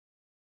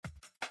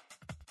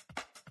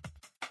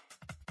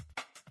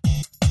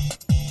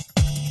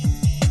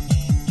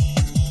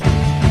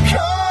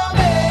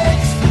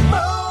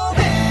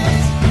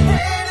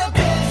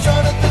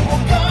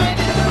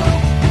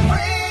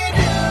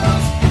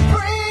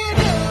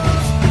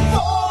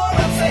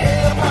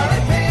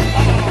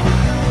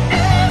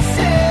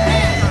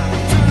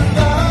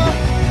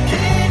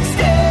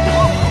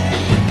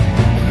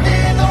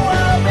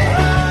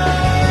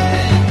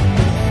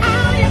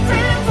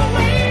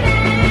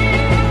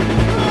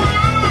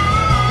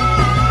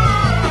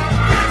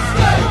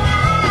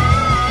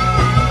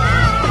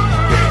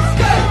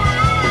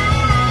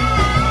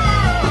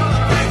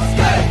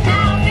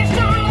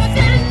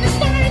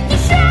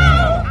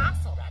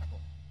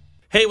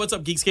Hey, what's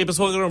up, Geekscape? It's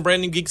welcome to a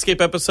brand new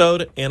Geekscape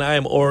episode, and I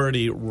am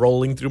already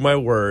rolling through my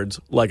words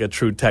like a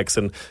true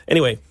Texan.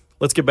 Anyway,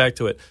 let's get back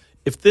to it.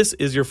 If this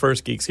is your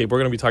first Geekscape, we're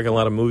going to be talking a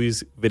lot of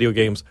movies, video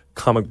games,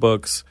 comic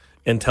books,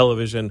 and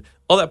television,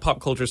 all that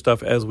pop culture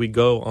stuff as we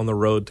go on the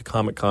road to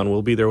Comic-Con.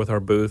 We'll be there with our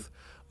booth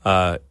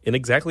in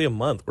exactly a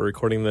month. We're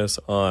recording this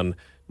on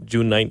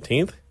June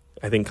 19th.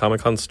 I think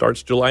Comic-Con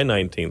starts July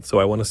 19th, so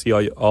I want to see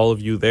all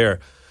of you there.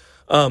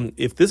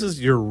 If this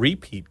is your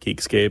repeat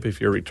Geekscape,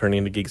 if you're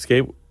returning to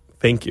Geekscape,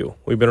 thank you.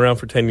 We've been around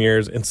for 10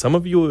 years, and some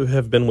of you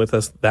have been with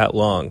us that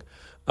long.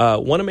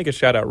 Want to make a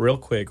shout-out real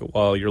quick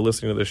while you're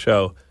listening to the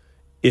show.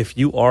 If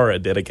you are a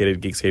dedicated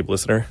Geekscape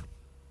listener,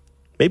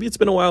 maybe it's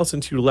been a while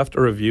since you left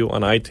a review on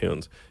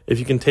iTunes. If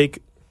you can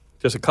take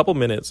just a couple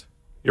minutes,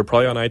 you're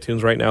probably on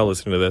iTunes right now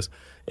listening to this,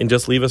 and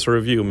just leave us a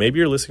review. Maybe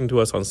you're listening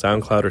to us on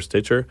SoundCloud or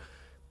Stitcher.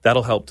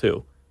 That'll help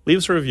too. Leave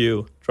us a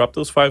review. Drop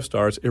those 5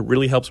 stars. It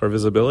really helps our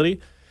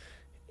visibility.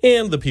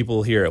 And the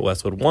people here at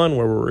Westwood One,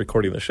 where we're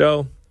recording the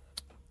show,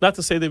 not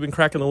to say they've been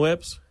cracking the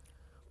whips,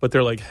 but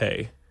they're like,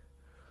 hey,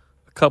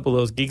 a couple of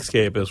those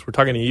Geekscapists, we're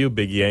talking to you,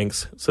 Big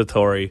Yanks,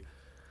 Satori.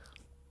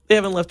 They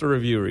haven't left a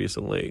review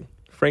recently.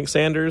 Frank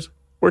Sanders,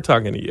 we're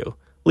talking to you.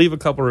 Leave a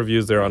couple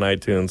reviews there on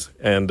iTunes,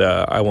 and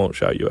I won't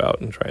shout you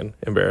out and try and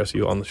embarrass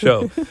you on the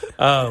show.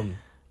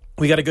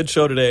 We got a good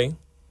show today.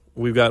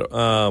 We've got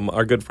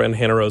our good friend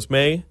Hannah Rose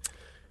May.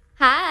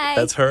 Hi.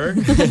 That's her.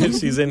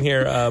 She's in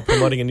here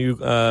promoting a new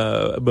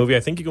movie I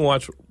think you can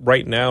watch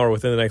right now or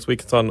within the next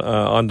week. It's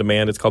on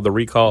demand. It's called The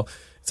Recall.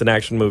 It's an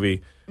action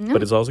movie,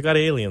 but it's also got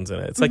aliens in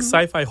it. It's like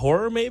sci-fi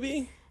horror,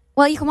 maybe?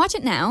 Well, you can watch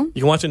it now.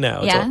 You can watch it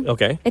now. Yeah.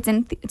 Okay.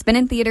 It's been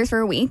in theaters for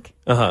a week.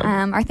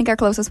 I think our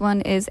closest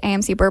one is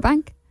AMC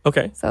Burbank.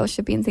 Okay. So it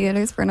should be in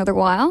theaters for another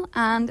while.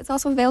 And it's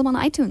also available on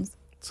iTunes.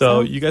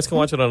 So you guys can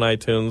watch it on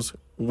iTunes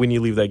when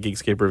you leave that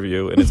Geekscape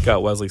review, and it's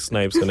got Wesley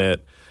Snipes in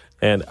it.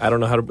 And I don't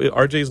know how to...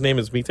 RJ's name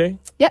is Mite?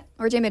 Yep,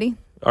 RJ Mitty.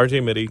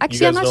 RJ Mitty.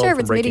 Actually, I'm not sure if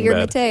it's Mitty or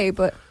Mite,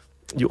 but...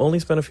 You only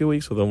spent a few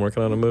weeks with him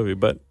working on a movie,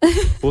 but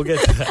we'll get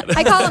to that.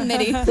 I call him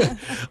Mitty.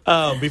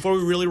 Before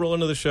we really roll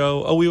into the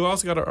show, we've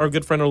also got our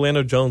good friend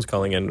Orlando Jones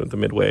calling in at the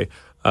Midway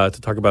to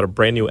talk about a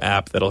brand new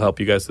app that'll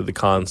help you guys through the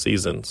con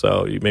season.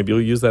 So maybe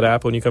you'll use that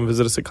app when you come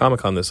visit us at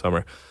Comic-Con this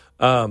summer.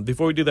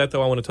 Before we do that,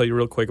 though, I want to tell you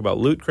real quick about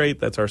Loot Crate.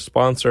 That's our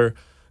sponsor.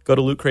 Go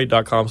to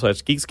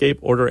lootcrate.com/Geekscape,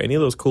 order any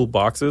of those cool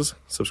boxes,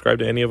 subscribe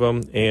to any of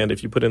them, and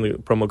if you put in the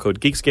promo code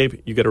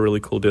Geekscape, you get a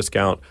really cool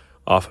discount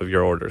off of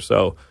your order.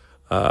 So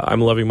I'm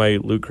loving my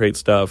Loot Crate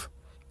stuff,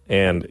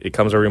 and it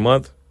comes every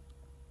month.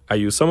 I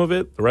use some of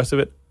it, the rest of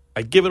it,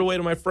 I give it away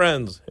to my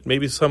friends, and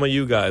maybe some of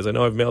you guys. I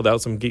know I've mailed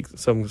out some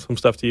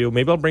stuff to you.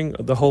 Maybe I'll bring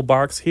the whole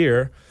box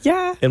here.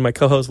 Yeah. And my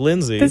co-host,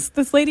 Lindsay.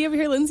 This lady over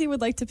here, Lindsay,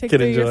 would like to pick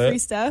through your free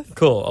stuff.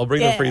 Cool. I'll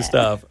bring the free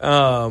stuff.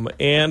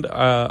 And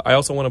I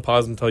also want to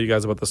pause and tell you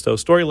guys about the Stowe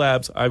Story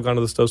Labs. I've gone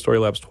to the Stowe Story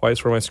Labs twice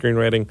for my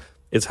screenwriting.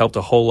 It's helped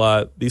a whole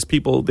lot. These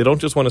people, they don't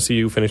just want to see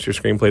you finish your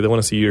screenplay. They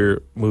want to see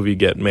your movie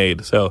get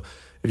made. So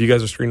if you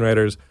guys are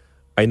screenwriters,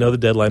 I know the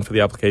deadline for the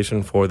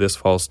application for this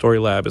fall Story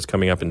Lab is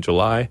coming up in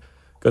July.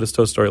 Go to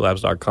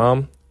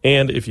stowstorylabs.com,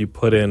 and if you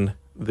put in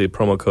the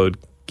promo code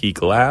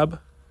GeekLab,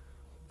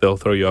 they'll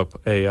throw you up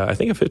I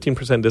think a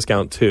 15%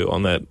 discount too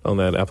on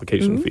that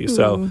application fee.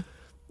 So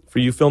for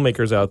you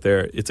filmmakers out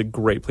there, it's a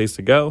great place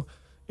to go.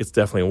 It's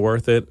definitely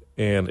worth it,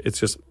 and it's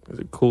just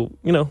cool.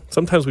 You know,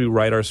 sometimes we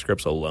write our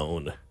scripts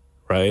alone,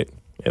 right?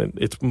 And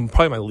it's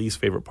probably my least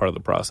favorite part of the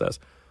process.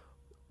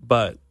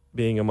 But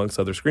being amongst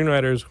other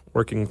screenwriters,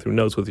 working through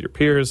notes with your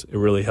peers, it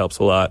really helps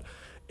a lot.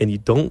 And you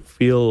don't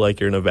feel like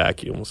you're in a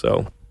vacuum,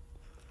 so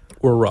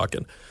we're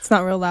rocking. It's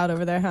not real loud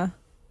over there, huh?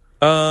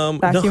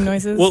 Vacuum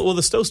noises? Well,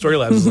 the Stowe Story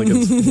Labs is like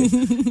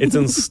it's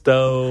in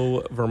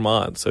Stowe,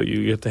 Vermont, so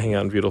you get to hang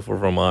out in beautiful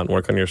Vermont and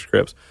work on your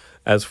scripts.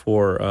 As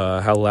for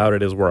how loud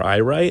it is where I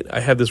write, I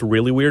have this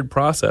really weird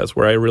process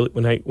where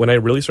when I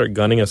really start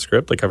gunning a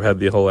script, like I've had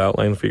the whole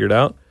outline figured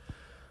out,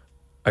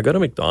 I go to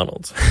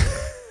McDonald's.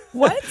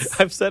 What?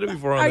 I've said it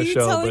before on the show.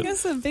 Are you telling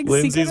us a big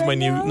Lindsay's secret right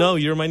now? No,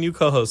 you're my new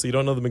co-host, so you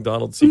don't know the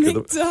McDonald's secret.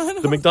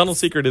 McDonald's. The McDonald's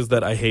secret is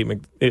that I hate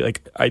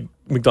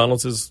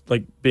McDonald's is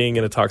like being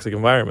in a toxic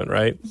environment,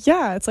 right?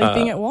 Yeah, it's like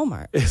being at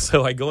Walmart.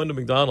 So I go into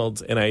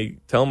McDonald's and I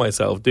tell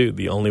myself, dude,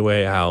 the only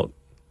way out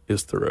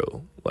is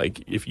through.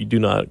 Like, if you do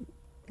not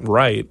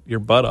write your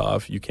butt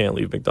off, you can't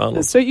leave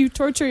McDonald's. So you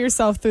torture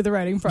yourself through the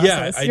writing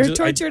process. Yeah, You're a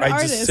tortured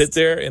artist. I just sit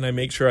there and I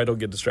make sure I don't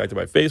get distracted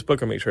by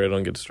Facebook. I make sure I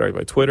don't get distracted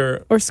by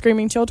Twitter. Or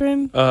screaming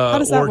children. How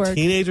does that work? Or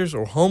teenagers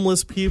or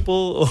homeless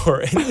people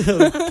or any of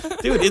them.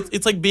 Dude,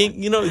 it's like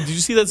being, did you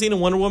see that scene in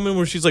Wonder Woman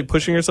where she's like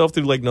pushing herself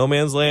through like no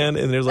man's land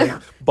and there's like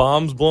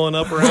bombs blowing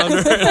up around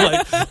her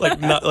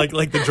and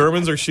like the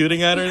Germans are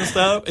shooting at her and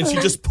stuff and she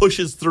just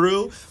pushes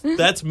through?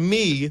 That's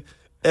me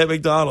at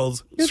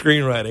McDonald's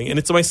screenwriting, and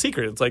it's my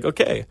secret. It's like,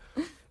 okay,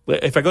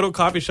 if I go to a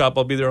coffee shop,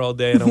 I'll be there all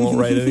day and I won't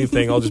write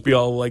anything. I'll just be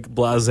all like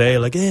blasé,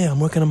 like, hey,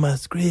 I'm working on my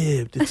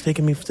script. It's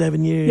taking me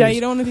 7 years. Yeah,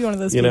 you don't want to be one of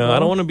those people. I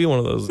don't want to be one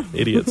of those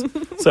idiots.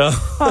 So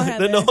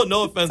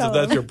no offense if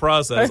that's your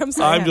process.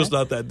 I'm just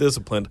not that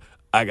disciplined.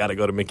 I got to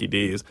go to Mickey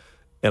D's.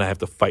 and I have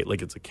to fight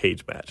like it's a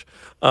cage match.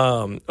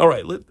 All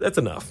right, that's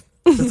enough.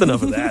 That's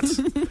enough of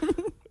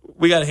that.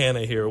 We got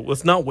Hannah here.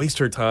 Let's not waste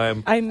her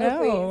time. I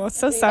know.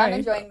 So sorry. I'm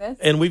enjoying this.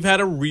 And we've had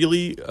a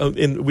really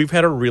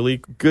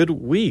good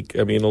week.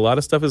 I mean, a lot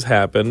of stuff has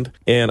happened,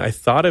 and I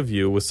thought of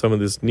you with some of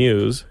this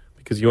news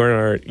because you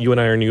and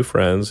I are new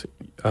friends.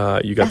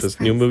 You got this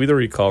new movie, The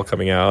Recall,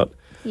 coming out.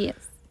 Yes.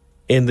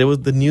 And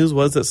the news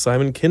was that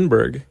Simon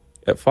Kinberg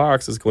at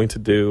Fox is going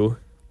to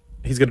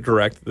he's going to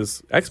direct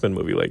this X-Men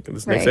movie. Like,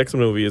 this next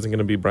X-Men movie isn't going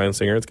to be Bryan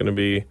Singer. It's going to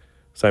be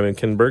Simon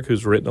Kinberg,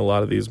 who's written a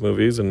lot of these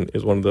movies and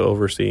is one of the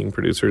overseeing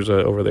producers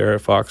over there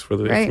at Fox for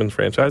the X-Men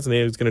franchise. And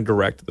he's going to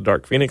direct the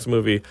Dark Phoenix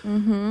movie.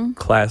 Mm-hmm.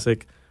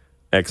 Classic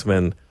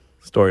X-Men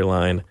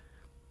storyline.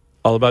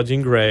 All about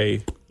Jean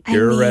Grey.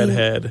 You're a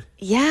redhead.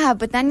 Yeah,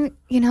 but then,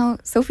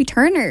 Sophie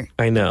Turner.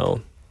 I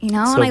know. And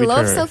I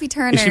love Sophie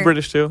Turner. Is she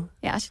British too?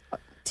 Yeah.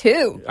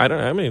 Two.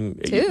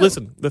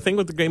 Listen, the thing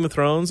with the Game of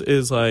Thrones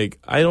is, like,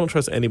 I don't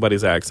trust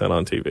anybody's accent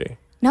on TV.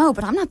 No,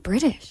 but I'm not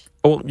British.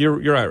 Oh,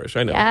 you're Irish,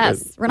 I know.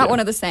 Yes, we're not one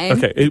of the same.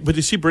 Okay, but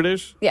is she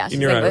British? Yeah, she's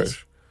English.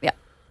 Irish. Yeah.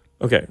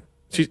 Okay,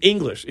 she's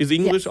English. Is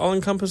English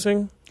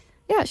all-encompassing?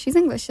 Yeah, she's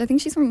English. I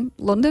think she's from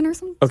London or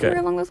something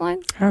along those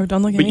lines. Oh,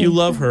 don't look at me. But you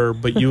love her,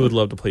 but you would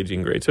love to play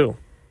Jean Grey, too.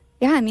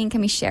 Yeah,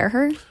 can we share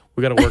her?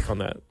 We got to work on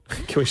that.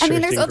 Can we share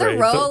there's Jean other Grey?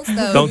 roles,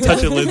 though. Don't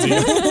touch it, Lindsay.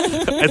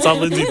 I saw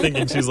Lindsay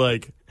thinking, she's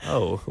like,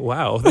 oh,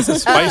 wow, this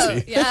is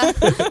spicy. Oh,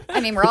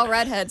 yeah. We're all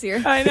redheads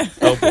here. I know.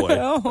 Oh, boy.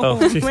 Oh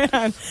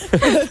man.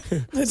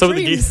 Some of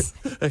the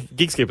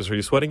Geekscapers, are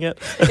you sweating yet?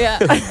 Yeah,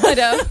 I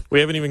know.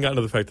 We haven't even gotten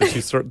to the fact that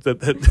she's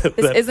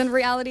This isn't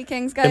Reality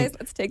Kings, guys.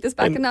 Let's take this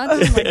back a notch. Oh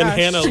my gosh.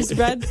 Hannah, she's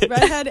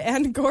redhead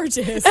and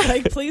gorgeous.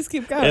 Like, please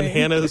keep going. And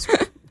Hannah's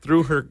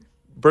threw her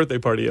birthday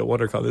party at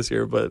WonderCon this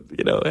year, but,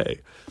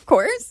 hey. Of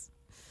course.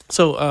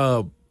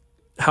 So,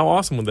 how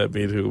awesome would that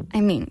be to...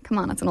 come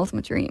on, it's an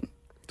ultimate dream.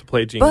 To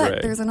play Jean Grey.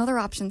 But there's another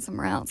option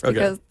somewhere else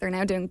because they're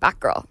now doing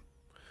Batgirl.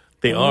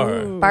 They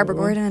are. Barbara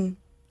Gordon.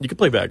 You could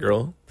play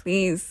Batgirl.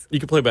 Please. You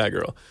could play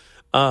Batgirl.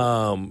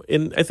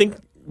 And I think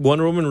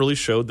Wonder Woman really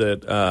showed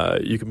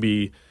that you can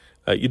be...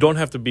 you don't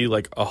have to be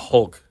like a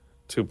Hulk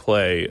to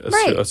play a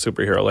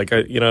superhero. Like,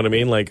 you know what I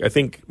mean? Like, I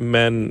think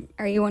men...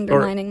 Are you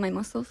undermining my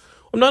muscles?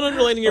 I'm not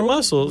underlining your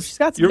muscles. She's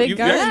got some big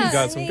guns. You actually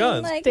got some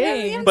guns. Like, you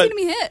haven't seen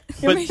me hit.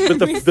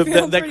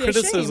 But that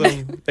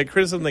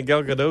criticism that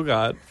Gal Gadot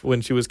got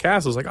when she was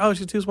cast was like, oh,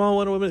 she's too small,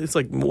 Wonder Woman. It's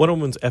like Wonder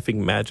Woman's effing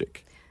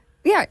magic.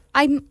 Yeah,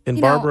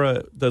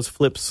 Barbara does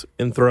flips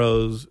and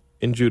throws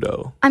in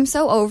judo. I'm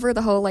so over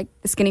the whole, like,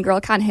 the skinny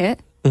girl can't hit.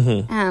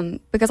 Mm-hmm.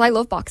 Because I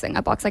love boxing. I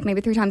box like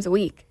maybe 3 times a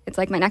week. It's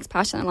like my next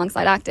passion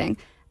alongside acting.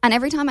 And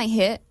every time I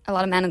hit, a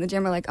lot of men in the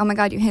gym are like, oh my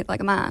God, you hit like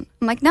a man.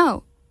 I'm like,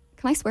 no.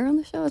 Can I swear on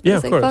the show? Yeah,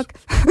 of course. Fuck.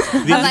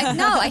 I'm like,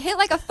 no, I hit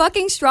like a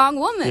fucking strong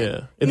woman.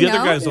 Yeah. And the other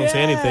guys don't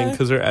say anything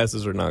because their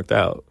asses are knocked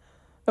out.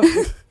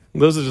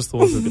 Those are just the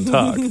ones who can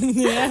talk.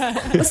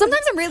 Well,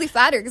 sometimes I'm really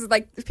flattered because,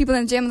 like, there's people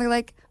in the gym and they're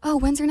like, oh,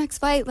 when's her next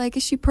fight? Like,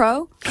 is she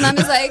pro? And I'm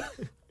just like,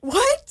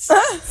 what?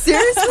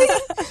 Seriously?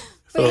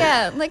 But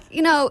yeah, like,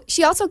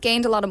 she also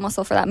gained a lot of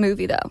muscle for that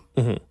movie, though.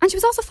 Mm-hmm. And she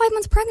was also 5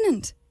 months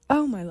pregnant.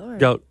 Oh, my Lord.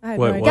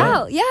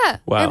 Gal, yeah.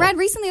 Wow. I read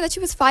recently that she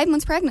was 5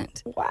 months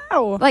pregnant.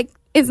 Wow. Like,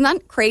 isn't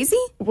that crazy?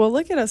 Well,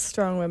 look at us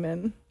strong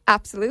women.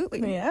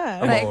 Absolutely.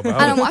 Yeah. Like, and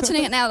I'm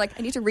watching it now. Like,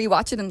 I need to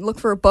rewatch it and look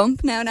for a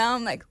bump now.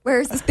 I'm like,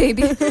 where is this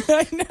baby?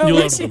 I know. You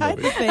loved the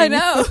movie. I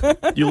know.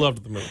 You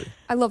loved the movie.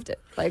 I loved it.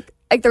 Like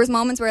there was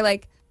moments where,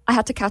 like, I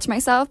had to catch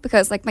myself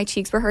because, like, my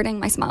cheeks were hurting.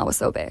 My smile was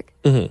so big.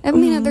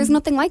 Mm-hmm. There's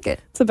nothing like it.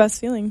 It's the best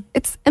feeling.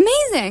 It's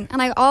amazing.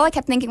 And all I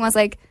kept thinking was,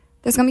 like,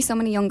 there's going to be so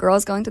many young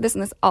girls going to this,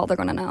 and this is all they're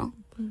going to know.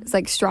 It's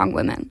like strong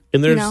women.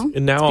 And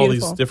and now all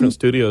these different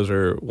studios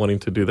are wanting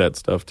to do that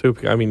stuff too.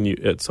 I mean,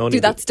 at Sony, do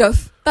that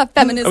stuff, that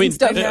feminism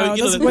stuff.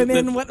 Those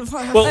women. What the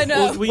fuck? I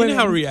know. Well, you know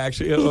how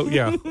reaction.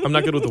 Yeah, I'm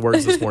not good with the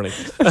words this morning.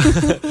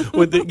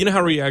 You know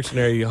how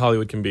reactionary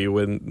Hollywood can be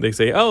when they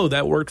say, "Oh,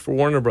 that worked for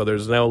Warner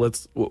Brothers. Now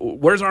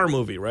where's our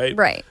movie?" Right.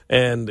 Right.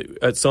 And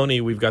at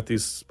Sony, we've got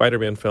these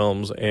Spider-Man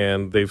films,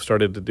 and they've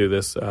started to do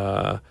this.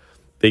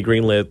 They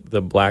greenlit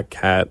the Black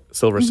Cat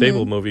Silver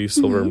Sable movie,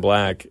 Silver and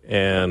Black,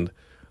 and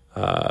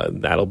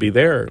that'll be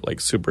their like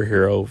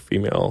superhero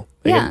female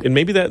thing. Yeah. And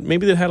maybe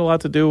that had a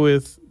lot to do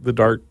with the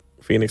Dark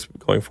Phoenix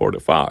going forward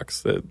at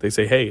Fox. That they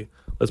say, hey,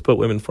 let's put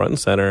women front and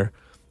center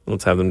and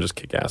let's have them just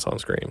kick ass on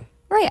screen.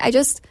 Right. I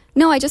just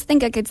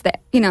think like it's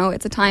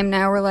it's a time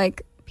now where,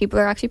 like, people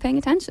are actually paying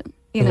attention.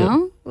 You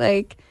know,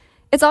 like,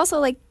 it's also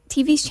like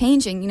TV's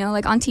changing.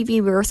 Like on TV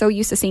we were so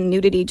used to seeing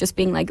nudity just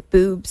being like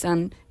boobs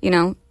and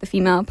the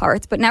female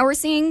parts, but now we're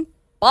seeing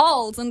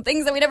balls and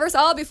things that we never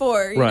saw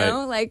before, you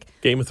know, like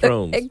Game of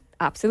Thrones.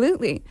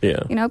 Absolutely.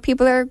 Yeah.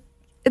 People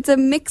it's a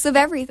mix of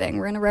everything.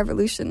 We're in a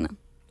revolution.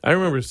 I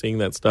remember seeing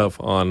that stuff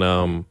on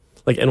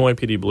like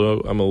NYPD Blue.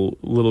 I'm a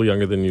little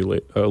younger than you,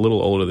 a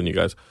little older than you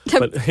guys.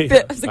 But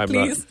I'm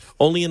please. Not.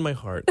 Only in my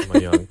heart am I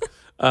young.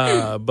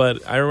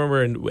 But I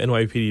remember in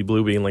NYPD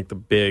Blue being like the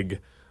big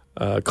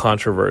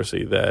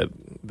controversy that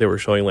they were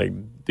showing like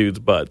dudes'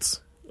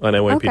 butts on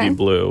NYPD Okay.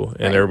 Blue,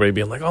 and everybody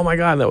being like, "Oh my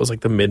god, that was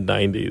like the mid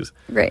 '90s."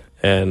 Right.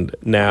 And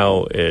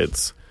now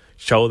it's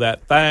show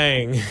that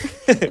thing,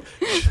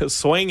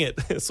 swing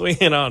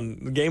it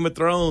on Game of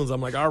Thrones.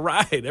 I'm like, all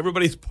right,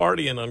 everybody's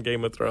partying on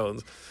Game of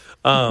Thrones.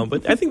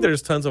 But I think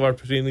there's tons of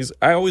opportunities.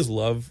 I always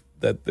love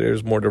that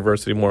there's more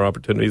diversity, more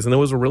opportunities. And there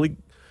was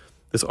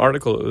this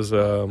article. It was I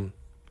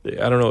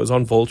don't know. It was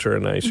on Vulture,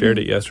 and I shared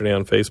it yesterday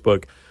on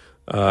Facebook.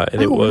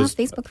 And it was we're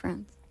not Facebook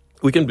friends.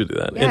 We can do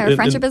that. Yeah, our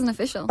friendship isn't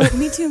official.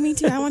 Me too.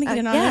 I want to get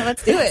in on it. Yeah,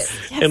 let's do it.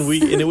 Yes. And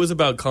it was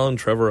about Colin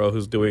Trevorrow,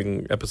 who's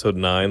doing episode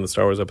 9, the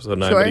Star Wars episode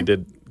 9, Sure. but he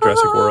did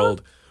Jurassic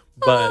World.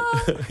 But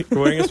you're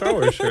wearing a Star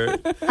Wars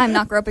shirt. I'm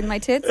not groping my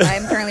tits.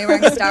 I'm currently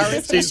wearing a Star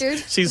Wars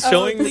t-shirt. She's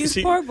showing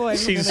poor boy.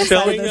 She's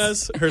showing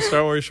us her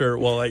Star Wars shirt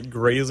while like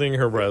grazing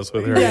her breasts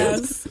with her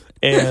hands. Yes.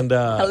 And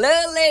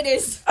Hello,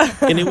 ladies.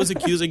 and it was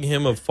accusing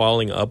him of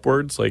falling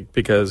upwards, like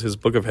because his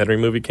Book of Henry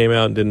movie came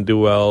out and didn't do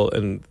well,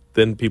 and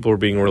then people were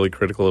being really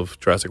critical of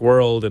Jurassic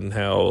World and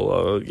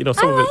how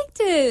some I of it. liked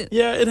it.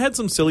 Yeah, it had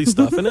some silly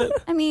stuff in it.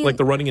 I mean, like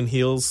the running in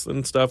heels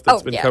and stuff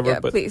that's been covered. Yeah,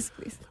 but please.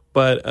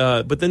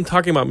 But then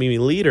talking about Mimi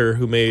Leader,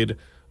 who made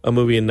a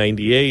movie in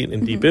 '98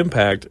 in Deep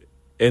Impact,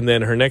 and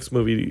then her next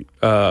movie,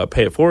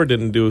 Pay It Forward,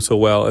 didn't do so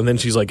well, and then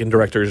she's like in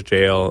director's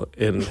jail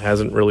and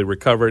hasn't really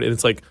recovered. And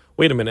it's like,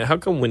 wait a minute, how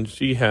come when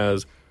she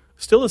has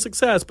still a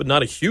success but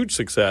not a huge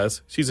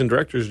success, she's in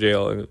director's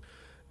jail,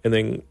 and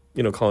then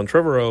Colin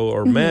Trevorrow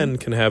or men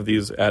can have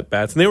these at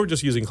bats, and they were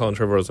just using Colin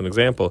Trevorrow as an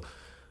example,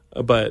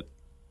 but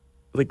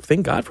like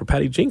thank God for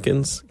Patty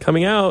Jenkins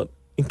coming out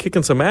and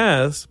kicking some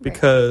ass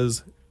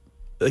because.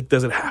 Like,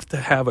 does it have to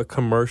have a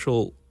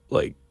commercial,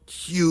 like,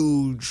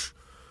 huge,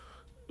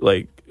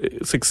 like,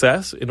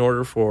 success in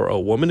order for a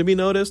woman to be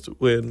noticed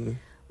when...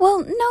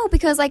 Well, no,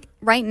 because, like,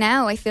 right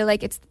now, I feel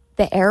like it's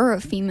the era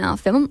of female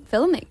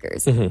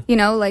filmmakers.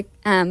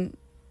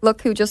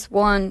 Look who just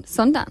won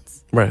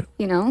Sundance. Right.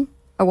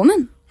 A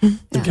woman. And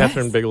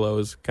Catherine Bigelow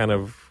is kind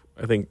of,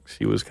 I think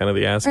she was kind of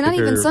the ass kicker. Or not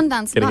even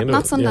Sundance.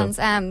 Not Sundance.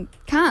 Yeah.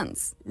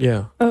 Cannes.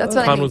 Yeah. That's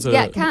what I mean. Was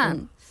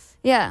Cannes.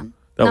 Yeah.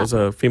 That was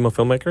a female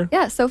filmmaker?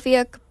 Yeah,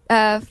 Sofia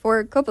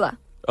for Coppola.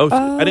 Oh,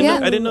 I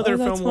didn't know their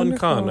that's film won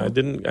Cannes. I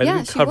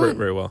didn't cover it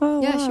very well.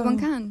 Oh, Yeah, wow. she won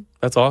Cannes.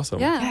 That's awesome.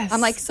 Yeah. Yes. I'm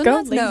like, Go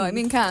Sundance? No, ladies. I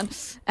mean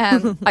Cannes.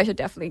 I should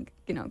definitely,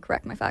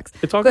 correct my facts.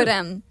 It's all but,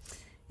 good.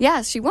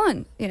 yeah, she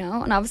won,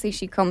 and obviously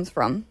she comes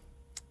from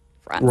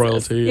France.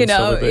 Royalty and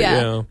stuff like that,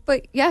 yeah.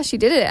 But, yeah, she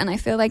did it, and I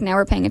feel like now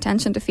we're paying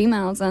attention to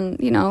females, and,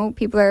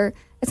 people are,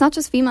 it's not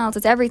just females,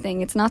 it's everything.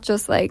 It's not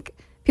just, like,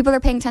 people are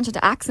paying attention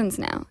to accents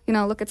now.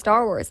 Look at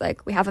Star Wars.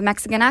 Like, we have a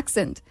Mexican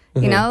accent.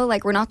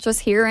 Like, we're not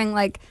just hearing,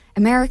 like,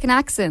 American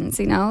accents,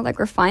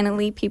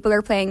 like, people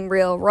are playing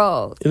real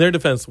roles. In their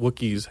defense,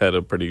 Wookiees had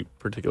a pretty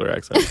particular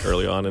accent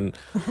early on, and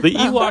the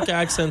Ewok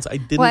accents I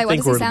didn't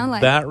think were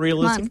that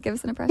realistic. Come on, give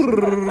us an impression. I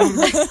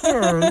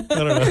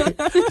don't know.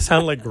 I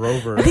sound like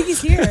Grover. I think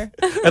he's here.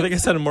 I think I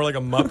sounded more like a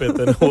Muppet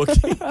than a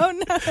Wookiee. Oh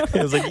no!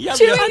 It was like, yeah, I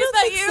don't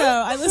think so.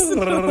 I listen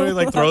to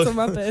like lots of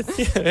Muppets.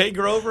 Yeah, hey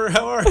Grover,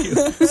 how are you?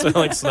 So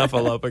like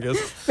Snuffleup, I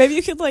guess. Maybe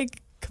you could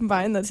like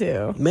combine the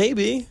two.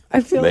 Maybe.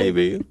 I feel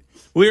maybe.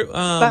 We're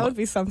that would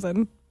be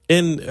something.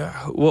 And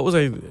what was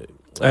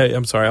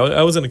I'm sorry.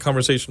 I was in a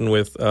conversation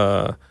with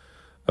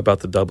about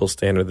the double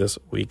standard this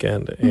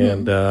weekend,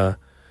 and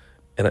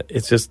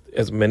it's just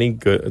as many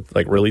good,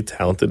 like really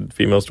talented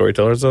female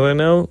storytellers as I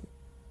know.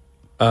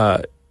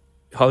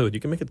 Hollywood, you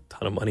can make a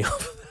ton of money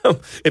off of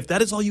them if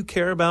that is all you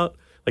care about.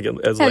 Like,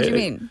 how do you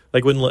mean?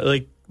 Like when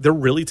like they're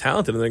really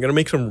talented and they're going to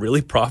make some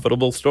really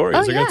profitable stories.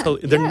 Oh, they're yeah, going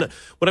to tell. Not,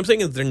 what I'm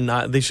saying is they're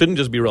not. They shouldn't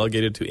just be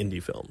relegated to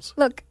indie films.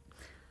 Look,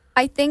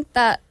 I think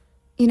that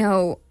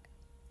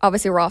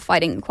obviously we're all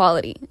fighting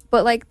equality,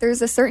 but like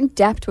there's a certain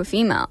depth to a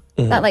female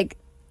that like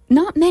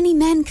not many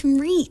men can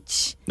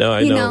reach. No,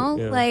 I know.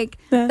 Yeah. Like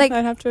I'd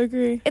have to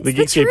agree. It's the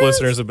Geekscape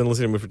listeners have been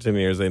listening to me for 10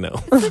 years. They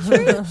know. It's the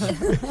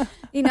truth.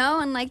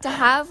 And like to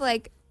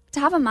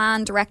have a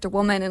man direct a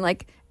woman and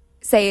like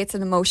say it's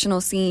an emotional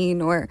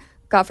scene or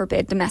God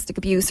forbid domestic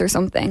abuse or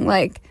something,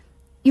 like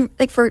you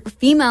like for a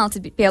female to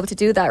be able to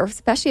do that, or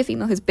especially a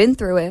female who's been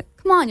through it,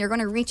 come on, you're going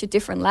to reach a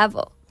different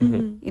level.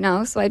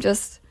 So I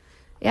just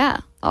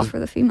offer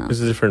the female.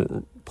 There's a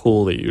different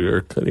pool that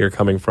you're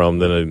coming from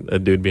than a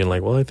dude being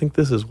like, well, I think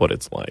this is what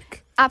it's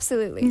like.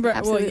 Absolutely. Right.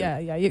 Absolutely.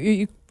 Well, yeah.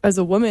 You as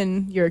a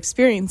woman, you're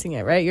experiencing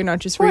it, right? You're not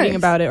just reading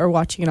about it or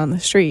watching it on the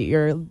street.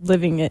 You're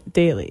living it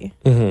daily.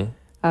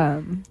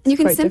 And you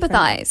can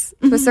sympathize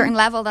to a certain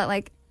level that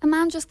like a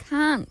man just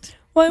can't.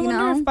 Well, I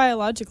wonder if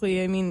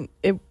biologically, I mean,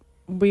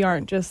 we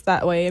aren't just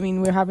that way. I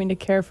mean, we're having to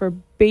care for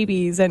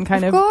babies and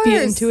kind of be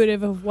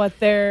intuitive of what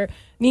their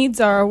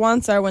needs are or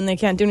wants are when they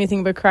can't do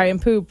anything but cry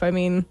and poop. I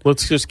mean,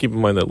 let's just keep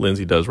in mind that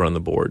Lindsay does run the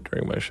board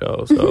during my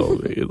show,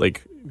 so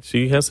like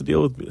she has to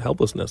deal with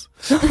helplessness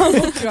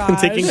and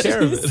taking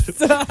care of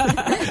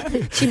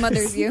it. She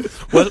mothers you.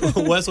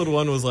 Westwood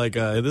One was like,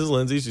 "This is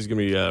Lindsay. She's gonna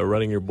be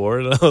running your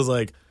board," and I was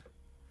like,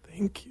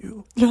 Thank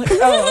you. You're like,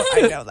 oh,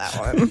 I know that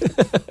one.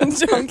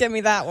 Don't give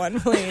me that one,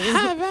 please.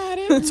 Have at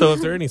it. So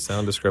if there are any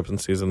sound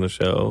discrepancies in the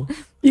show,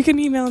 you can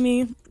email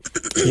me.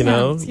 You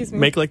know,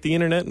 make like the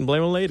internet and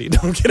blame a lady.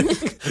 Don't get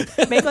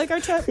it. Make like our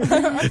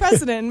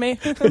president.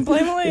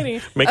 Blame a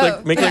lady. Make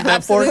like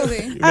that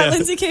At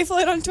Lindsay K.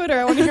 Floyd on Twitter.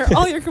 I want to hear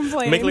all your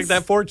complaints. Make like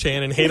that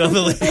 4chan and hate on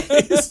the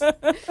ladies.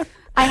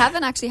 I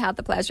haven't actually had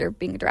the pleasure of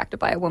being directed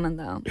by a woman,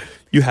 though.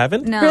 You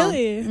haven't? No.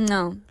 Really?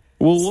 No.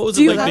 Well, what was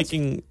it like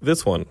making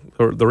this one,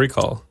 or the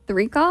Recall? The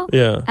Recall?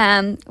 Yeah.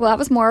 Well, that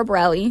was Mauro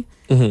Borelli.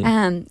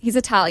 Mm-hmm. He's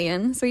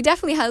Italian, so he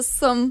definitely has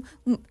some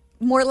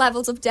more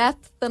levels of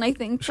depth than I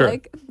think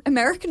like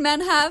American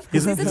men have.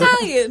 He's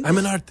Italian. I'm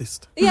an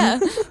artist. Yeah.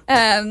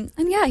 And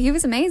yeah, he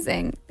was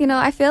amazing. You know,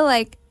 I feel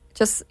like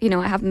just, you know,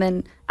 I haven't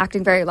been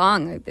acting very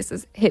long. Like, this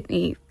has hit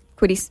me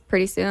pretty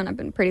soon. I've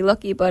been pretty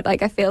lucky, but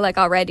like I feel like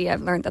already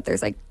I've learned that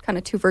there's like kind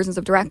of two versions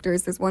of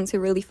directors. There's ones who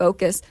really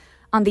focus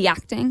on the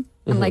acting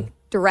and like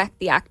direct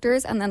the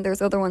actors, and then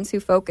there's other ones who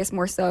focus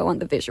more so on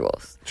the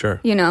visuals. Sure.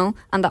 You know,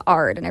 and the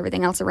art and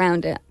everything else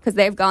around it, because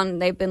they've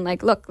been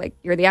like, look, like,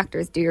 you're the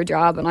actors, do your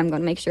job, and I'm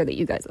going to make sure that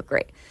you guys look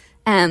great.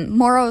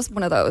 Mauro's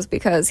one of those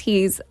because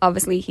he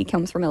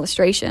comes from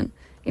illustration.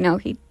 You know,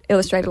 he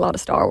illustrated a lot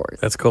of Star Wars.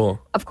 That's cool.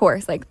 Of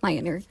course, like my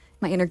inner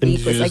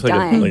geek was like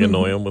dying. dying.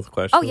 Annoy him with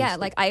questions? Oh yeah,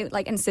 like I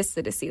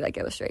insisted to see like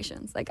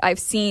illustrations. Like I've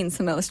seen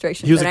some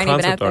illustrations. He was that a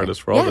aren't even out concept there.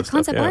 artist for all this stuff.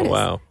 Concept artist.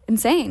 Wow.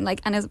 Insane.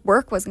 Like, and his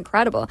work was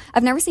incredible.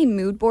 I've never seen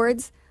mood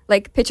boards,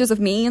 like pictures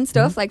of me and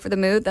stuff, like for the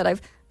mood that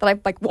I've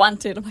like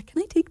wanted. I'm like,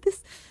 can I take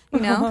this? You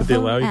know? Did they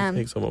allow you to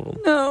take some of them?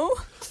 No.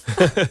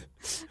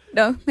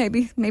 No,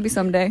 maybe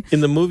someday. In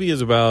the movie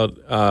is about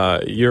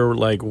you're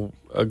like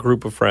a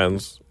group of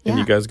friends and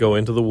you guys go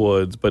into the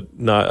woods, but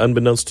not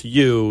unbeknownst to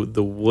you,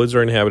 the woods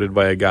are inhabited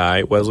by a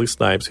guy, Wesley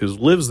Snipes, who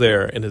lives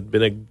there and has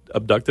been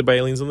abducted by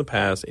aliens in the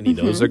past, and he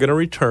knows they're going to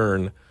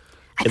return.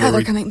 I know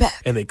they're coming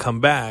back. And they come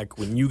back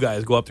when you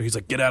guys go up there. He's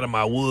like, get out of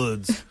my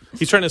woods.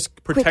 He's trying to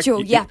protect Quit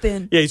your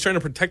yapping. Yeah, he's trying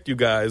to protect you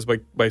guys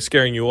by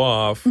scaring you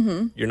off.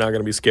 You're not going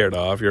to be scared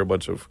off. You're a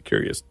bunch of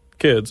curious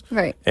kids.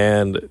 Right.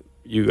 And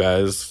you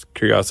guys'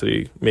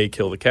 curiosity may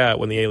kill the cat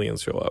when the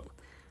aliens show up.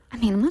 I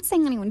mean, I'm not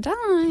saying anyone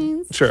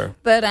dies. Sure.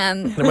 But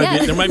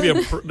there might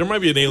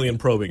be an alien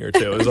probing or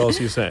two, is all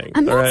she's saying.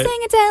 I'm not saying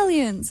it's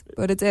aliens,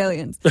 but it's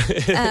aliens.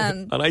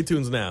 On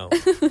iTunes now.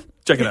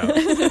 Check it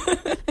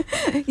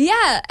out.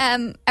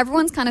 Yeah,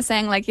 everyone's kind of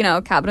saying, like, you know,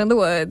 cabin in the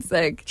woods,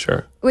 like,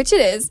 sure, which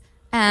it is.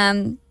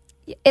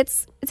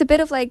 It's a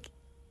bit of like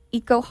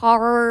eco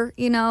horror,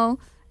 you know.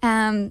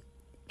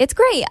 It's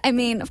great. I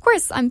mean, of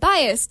course, I'm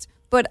biased,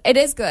 but it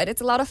is good. It's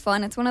a lot of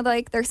fun. It's one of the,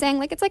 like, they're saying,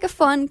 like, it's like a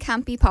fun,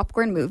 campy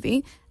popcorn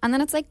movie, and then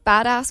it's like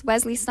badass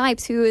Wesley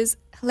Snipes, who is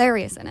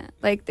hilarious in it.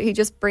 Like, he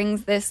just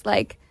brings this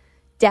like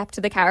depth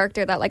to the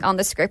character that, like, on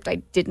the script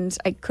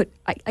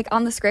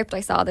on the script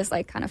I saw this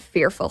like kind of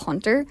fearful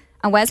hunter,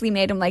 and Wesley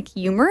made him like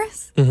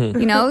humorous. You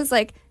know, it's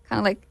like kind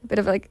of like a bit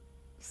of like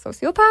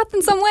sociopath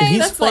in some way. And he's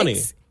that's funny.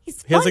 Like,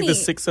 he's he has funny. like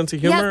this sixth sense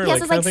of humor. He has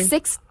this like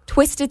sixth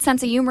twisted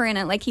sense of humor in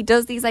it. Like, he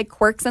does these like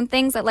quirks and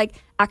things that like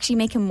actually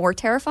make him more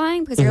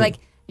terrifying, because you're like,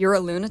 you're a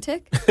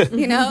lunatic,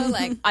 you know.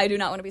 Like, I do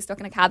not want to be stuck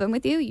in a cabin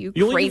with you, you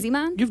crazy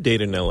man. You've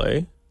dated in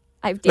L.A.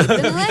 I've dated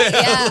in LA.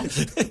 Yeah.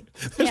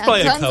 There's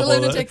probably tons a couple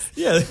of lunatics.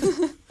 Yeah.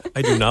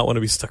 I do not want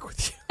to be stuck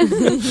with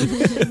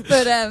you.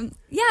 But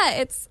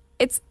yeah,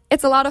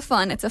 it's a lot of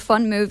fun. It's a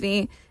fun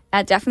movie.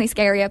 Definitely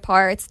scary at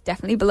parts,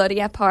 definitely bloody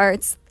at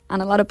parts,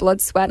 and a lot of blood,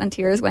 sweat, and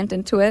tears went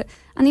into it.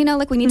 And, you know,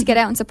 like, we need to get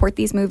out and support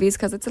these movies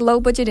because it's a low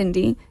budget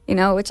indie, you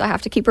know, which I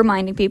have to keep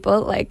reminding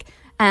people. Like,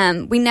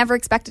 we never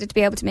expected it to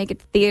be able to make it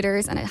to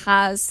theaters, and it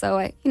has. So,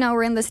 you know,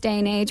 we're in this day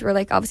and age where,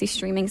 like, obviously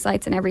streaming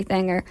sites and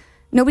everything are.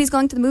 Nobody's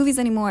going to the movies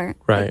anymore.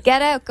 Right. Like,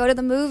 get out, go to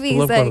the movies. I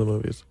love like, going to the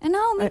movies. I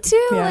know, me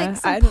too. Like,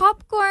 some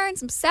popcorn,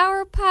 some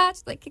Sour Patch,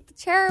 like, kick the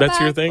chair back.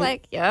 That's your thing?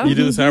 Like, yeah. You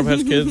do the Sour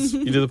Patch Kids,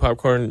 you do the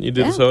popcorn, you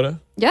do the soda?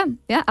 Yeah,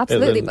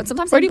 absolutely. But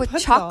sometimes I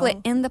put chocolate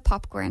in the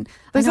popcorn.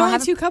 There's only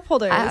 2 cup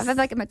holders. I have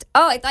like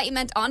I thought you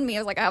meant on me.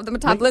 I was like, I have the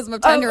metabolism of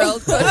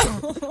 10-year-olds.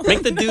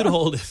 Make the dude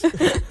hold it.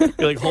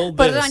 You're like, hold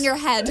Put this. It on your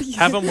head.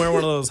 Have him wear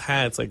one of those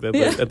hats, like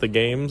at the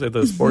games, at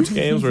the sports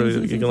games, where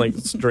you can like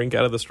drink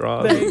out of the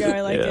straw. There you go. I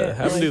like it.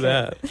 Have him do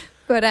that.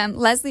 But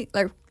Leslie.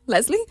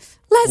 Wesley?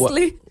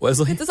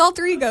 It's his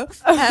alter ego.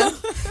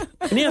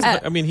 And he has,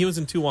 I mean, he was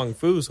in Tu Wong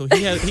Fu, so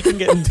he can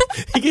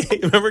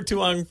get remember Tu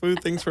Wong Fu,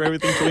 Thanks for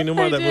Everything, Chloe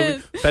Newmar, that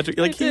movie? Patrick,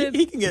 like,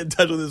 he can get in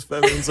touch with his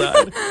feminine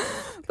side.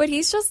 But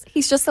he's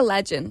just a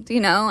legend, you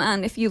know,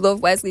 and if you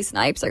love Wesley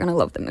Snipes, you're going to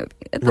love the movie.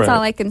 That's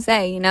all I can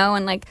say, you know,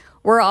 and like,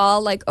 we're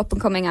all like up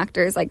and coming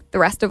actors, like the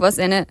rest of us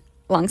in it,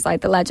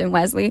 alongside the legend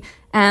Wesley.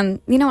 You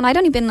know, and I'd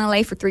only been in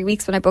LA for 3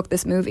 weeks when I booked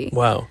this movie.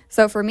 Wow.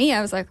 So for me,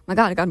 I was like, oh my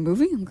God, I got a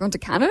movie? I'm going to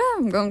Canada?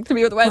 I'm going to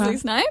be with Wesley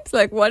Snipes?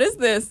 Like, what is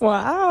this?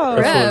 Wow.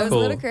 Yeah, it was a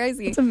little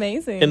crazy. It's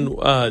amazing.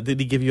 And did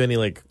he give you any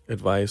like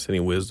advice, any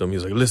wisdom?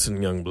 He's like,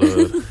 listen, young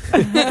blood.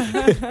 In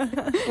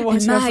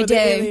my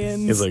day.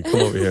 He's like,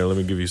 come over here, let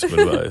me give you some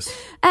advice.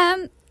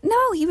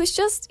 No, he was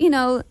just, you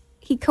know,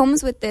 he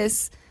comes with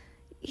this,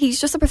 he's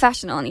just a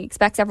professional, and he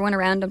expects everyone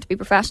around him to be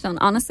professional. And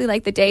honestly,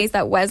 like the days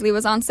that Wesley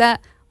was on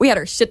set, we had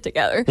our shit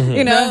together.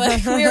 You know,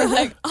 like we were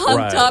like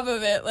on top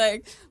of it.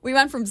 Like we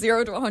went from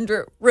 0 to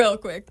 100 real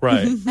quick.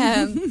 Right.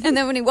 And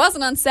then when he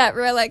wasn't on set,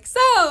 we were like, so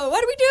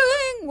what are we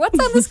doing? What's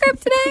on the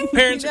script today?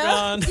 Parents are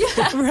gone. Yeah.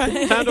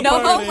 Right. Time to No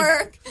party.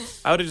 homework.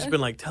 I would have just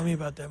been like, tell me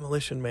about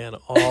Demolition Man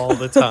all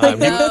the time.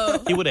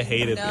 No. He would have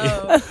hated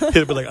No. me.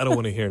 He'd be like, I don't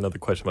want to hear another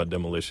question about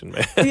Demolition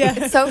Man. Yeah.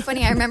 It's so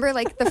funny. I remember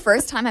like the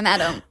first time I met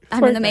him,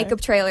 I'm in the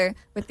makeup trailer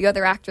with the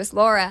other actress,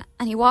 Laura,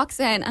 and he walks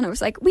in, and it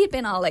was like, we'd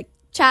been all like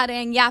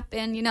chatting,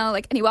 yapping, you know,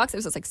 like, and he walks in, it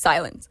was just like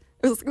silence.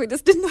 It was, we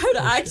just didn't know how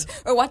to act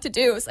or what to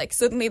do. It was like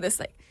suddenly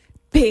this like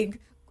big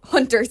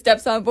hunter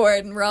steps on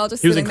board, and we're all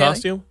just He was in sitting there,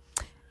 costume?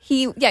 like,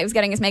 he was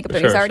getting his makeup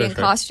done. He was already in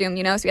costume,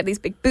 you know, so he had these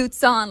big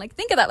boots on. Like,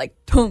 think of that, like,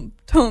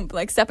 thump,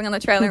 like, stepping on the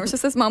trailer. It was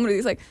just this moment of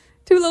these, like,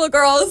 two little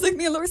girls, like,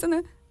 me and Laura sitting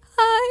there,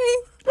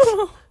 hi,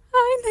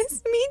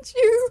 nice to meet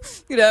you.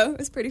 You know, it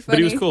was pretty funny. But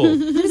he was cool.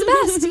 He was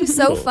the best. He was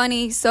so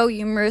funny, so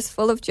humorous,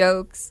 full of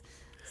jokes.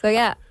 So,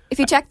 yeah. If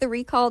you check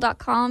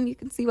therecall.com, you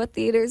can see what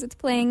theaters it's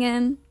playing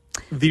in.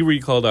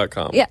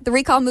 TheRecall.com. Yeah,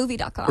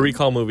 therecallmovie.com.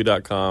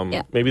 TheRecallmovie.com.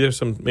 Yeah. Maybe there's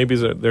some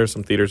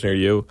theaters near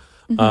you.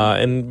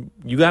 And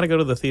you got to go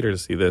to the theater to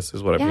see this,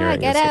 is what I'm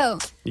hearing. Yeah, get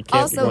out. You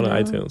can't Also, go on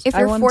iTunes. If I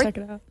you're want to check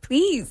it out.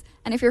 Please.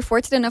 And if you're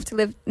fortunate enough to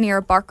live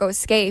near Barco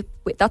Escape,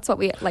 that's what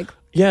we like.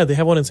 Yeah, they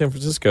have one in San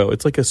Francisco.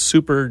 It's like a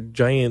super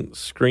giant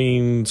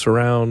screen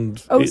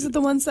surround. Oh, is it the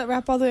ones that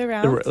wrap all the way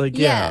around? Like,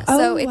 yeah.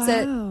 So Oh, it's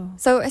wow.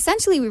 so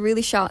essentially we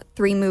really shot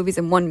 3 movies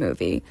in one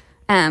movie.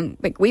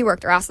 Like we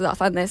worked our asses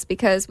off on this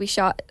because we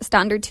shot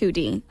standard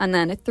 2D and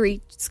then a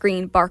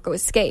 3-screen Barco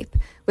Escape,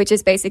 which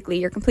is basically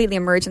you're completely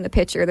immersed in the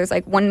picture. There's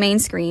like one main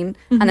screen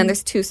and then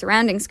there's 2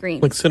 surrounding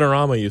screens. Like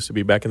Cinerama used to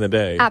be back in the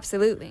day.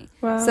 Absolutely.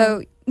 Wow.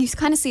 So you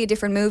kind of see a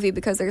different movie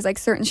because there's like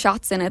certain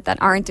shots in it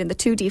that aren't in the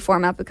 2D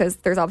format because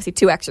there's obviously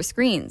 2 extra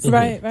screens.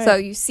 Right. So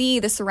you see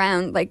the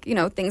surround, like, you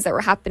know, things that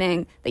were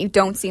happening that you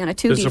don't see on a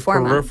 2D There's a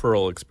format.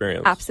 peripheral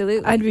experience.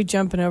 Absolutely. I'd be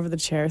jumping over the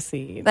chair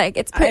seat. Like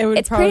it's It would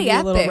it's probably pretty be a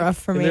epic. little rough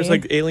for And me. there's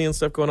like alien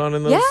stuff going on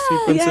in those Yeah,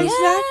 sequences. yeah,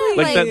 exactly.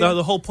 Like that,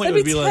 the whole point That'd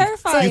would be be like,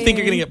 terrifying. you think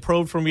you're going to get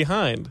probed from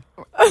behind.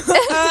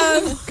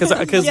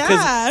 Because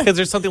Yeah.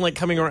 there's something like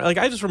coming around. Like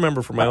I just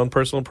remember from my own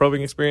personal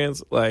probing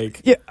experience,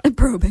 like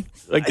Probing.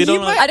 like they You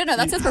don't. might- I don't know.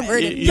 That's just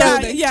perverted.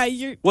 yeah.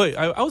 You're. Wait,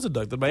 I was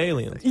abducted by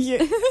aliens.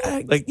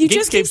 Like, You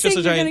just keep Geekscape's saying just a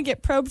you're giant- going to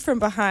get probed from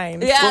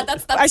behind. Yeah,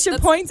 that's I should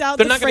that's, point out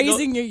They're the not gonna go-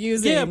 phrasing you're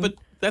using. Yeah, but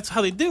that's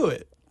how they do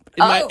it.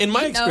 Oh, In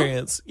my you know.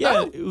 experience,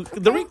 yeah,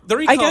 the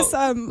recall. I guess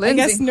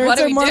Lindsay, nerds what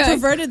are are we more doing?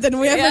 perverted than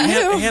we ever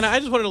knew. Hannah, I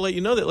just wanted to let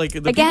you know that, like,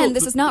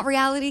 this is not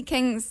Reality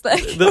Kings.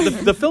 Like,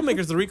 the filmmakers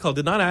of The Recall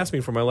did not ask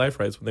me for my life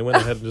rights when they went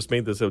ahead and just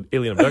made this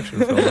alien abduction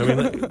film. I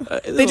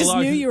mean, They just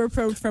knew you were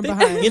probed from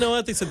behind. You know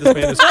what? They said this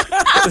man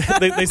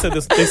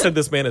is. they said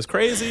this man is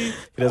crazy.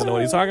 He doesn't know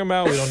what he's talking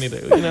about. We don't need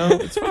to. You know,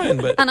 it's fine.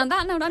 But and on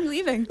that note, I'm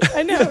leaving.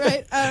 I know,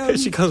 right?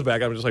 she comes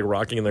back. I'm just like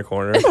rocking in the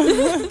corner.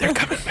 They're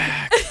coming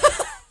back.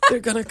 They're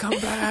gonna come I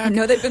back.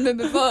 know they've been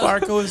before.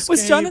 Barco Escape.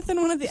 Was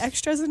Jonathan one of the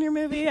extras in your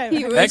movie?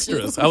 He was.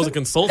 Extras. I was a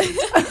consultant.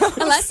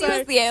 Unless he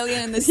was the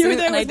alien in the You suit were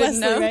there and I with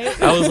didn't Wesley, know.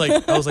 right?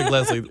 I was like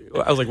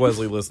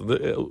Leslie. Listen,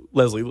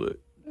 Leslie.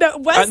 No,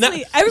 Wesley.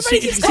 no, Everybody she-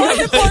 keeps calling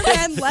the poor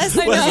man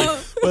Leslie. I know.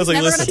 Leslie,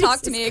 Never listen. going to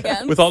talk to me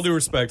again. With all due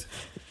respect,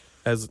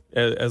 as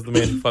the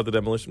man who fought the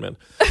Demolition Man,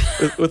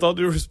 with all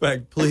due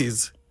respect,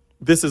 please,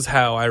 this is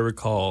how I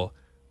recall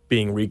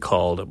being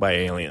recalled by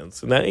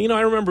aliens. And that, you know,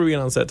 I remember being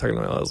on set talking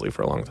to Leslie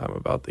for a long time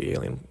about the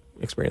alien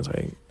experience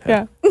I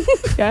had.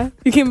 Yeah.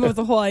 You came up with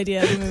the whole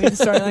idea of the movie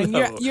storyline.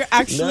 No. You're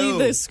actually No.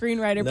 the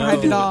screenwriter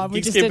behind it all.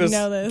 We just didn't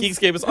know this.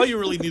 Geekscape is all you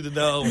really need to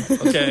know.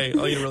 Okay,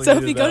 all you really So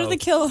need if you to go know to the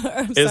kill,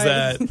 I'm is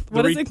sorry. that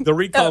What is it? the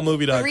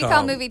recallmovie.com.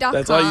 Recallmovie.com.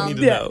 That's all you need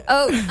to Yeah. know.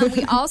 Oh, and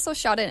we also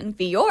shot it in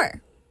VR.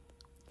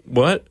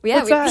 What? Yeah,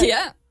 What's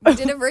that? we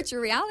did a virtual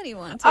reality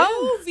one too.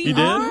 Oh, VR. You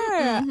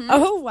did?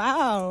 Oh,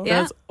 wow.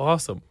 Yeah. That's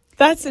awesome.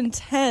 That's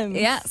intense.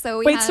 Yeah, so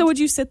we Wait, had, so would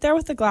you sit there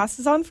with the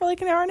glasses on for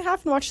like an hour and a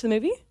half and watch the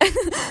movie?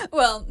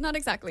 well, not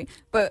exactly,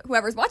 but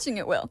whoever's watching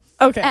it will.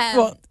 Okay.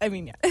 Um, I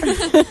mean,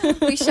 yeah.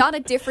 We shot a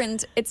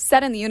different. It's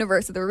set in the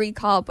universe of the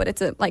Recall, but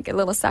it's a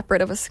little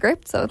separate of a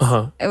script.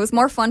 So it was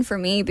more fun for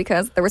me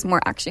because there was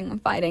more action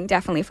and fighting,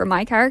 definitely for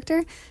my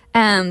character.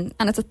 And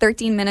it's a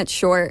 13-minute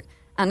short,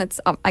 and it's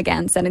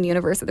again set in the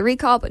universe of the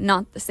Recall, but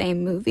not the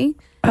same movie.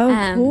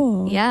 Oh,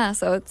 cool. Yeah,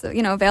 so it's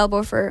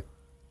available for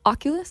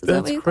Oculus. Is that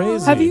That's what you call it?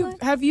 crazy.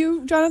 Have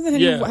you, Jonathan?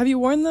 Yeah. Have you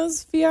worn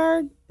those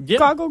VR Yeah.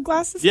 goggle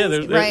glasses? Yeah,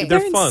 things? they're Right. they're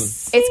fun.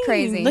 insane. It's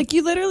crazy. Like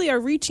you literally are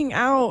reaching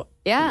out.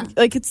 Yeah.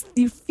 Like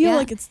you feel Yeah.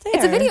 like it's there.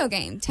 It's a video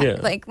game, Yeah.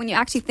 like when you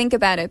actually think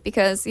about it,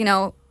 because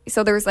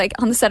so there was like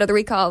on the set of the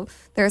Recall,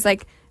 there's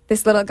like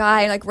this little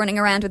guy like running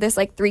around with this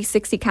like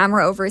 360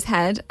 camera over his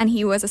head, and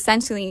he was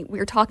essentially we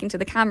were talking to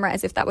the camera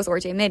as if that was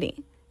RJ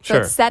Mitty. So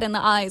Sure. it's set in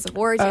the eyes of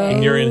RJ.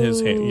 And you're in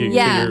his hand.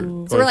 Yeah, You're so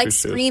going we're like through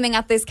shoes. screaming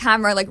at this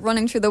camera, like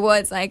running through the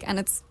woods, like, and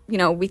it's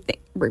we think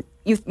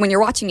when you're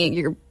watching it,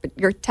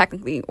 you're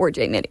technically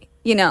RJ Mitty.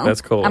 you know.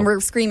 That's cool. And we're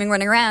screaming,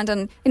 running around,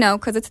 and, you know,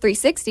 because it's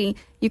 360,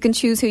 you can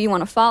choose who you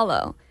want to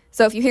follow.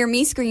 So if you hear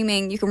me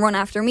screaming, you can run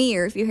after me,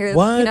 or if you hear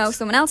you know,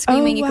 someone else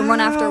screaming, you can run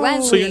after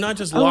Wesley. So you're not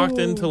just locked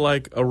into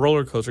like a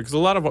roller coaster, because a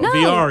lot of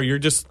VR, you're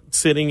just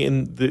sitting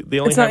in they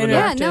only have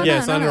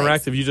it's not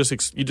interactive.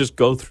 You just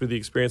go through the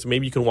experience.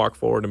 Maybe you can walk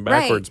forward and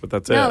backwards, but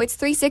that's it. No, it's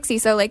 360.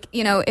 So like,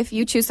 you know, if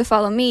you choose to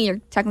follow me,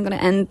 you're technically going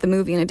to end the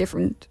movie in a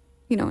different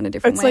way.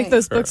 It's like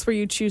those books where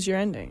you choose your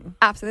ending.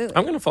 Absolutely.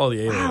 I'm going to follow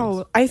the aliens.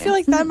 Wow, I feel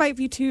like that might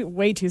be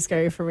way too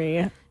scary for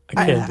me.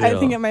 I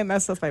think it might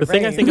mess with my brain. The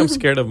thing I think I'm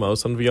scared of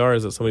most on VR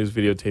is that somebody's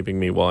videotaping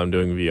me while I'm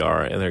doing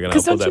VR, and they're going to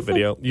upload that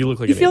video. You look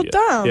like an idiot. You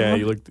feel dumb. Yeah,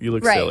 you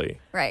look silly.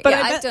 Right. But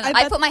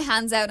I put my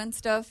hands out and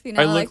stuff. You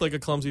know, I look like a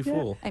clumsy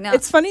fool. I know.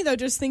 It's funny though,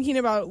 just thinking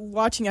about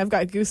watching. I've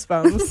got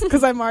goosebumps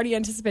because I'm already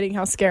anticipating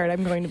how scared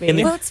I'm going to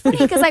be. Well, it's funny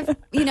because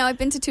I've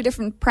been to 2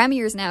 different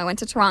premieres now. I went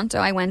to Toronto.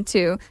 I went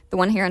to the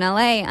one here in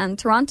LA, and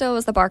Toronto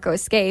was the Barco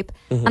Escape,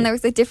 and there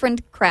was a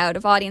different crowd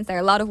of audience there.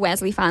 A lot of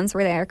Wesley fans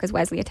were there because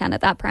Wesley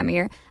attended that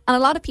premiere, and a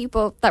lot of people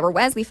that were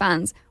Wesley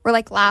fans were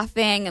like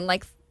laughing and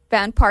like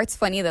found parts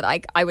funny that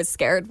I was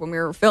scared when we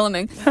were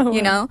filming,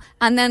 you know.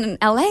 And then in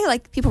LA,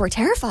 like people were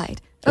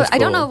terrified. I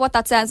don't know what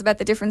that says about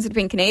the difference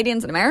between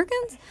Canadians and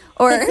Americans,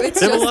 or it's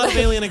they have a lot of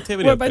alien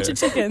activity. We're a bunch of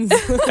chickens.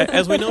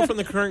 As we know from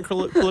the current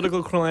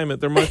political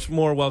climate, they're much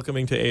more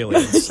welcoming to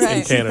aliens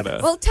in Canada.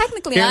 Well,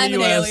 technically, here I'm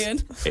an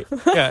alien.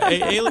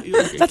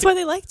 That's why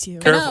they liked you.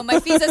 I know. My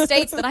visa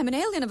states that I'm an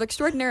alien of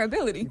extraordinary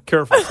ability.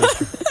 Careful,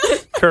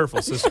 sister.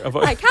 Careful, sister.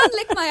 I can't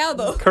lick my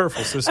elbow.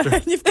 Careful, sister.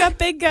 You've got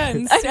big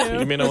guns, too.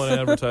 You may not want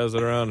to advertise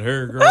it around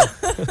here, girl.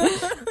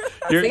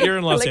 You're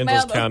in Los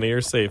Angeles County.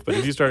 You're safe. But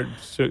if you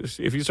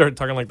start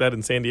talking like that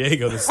in San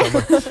Diego this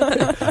summer,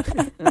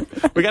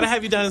 we got to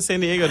have you down in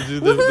San Diego to do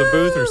the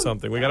booth or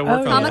something. We got to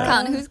work on that.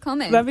 Comic-Con, who's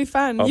coming? That'd be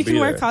fun. You can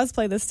wear there.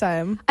 cosplay this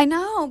time. I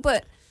know,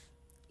 but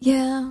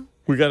yeah.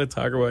 We got to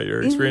talk about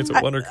your experience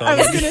at WonderCon. I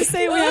was going to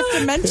say we have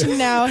to mention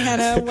now,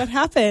 Hannah, what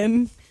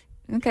happened.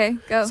 Okay,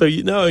 go. So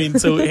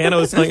Hannah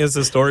was telling us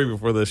a story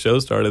before the show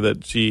started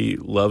that she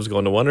loves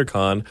going to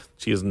WonderCon.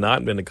 She has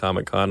not been to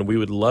Comic-Con. We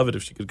would love it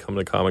if she could come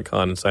to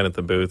Comic-Con and sign at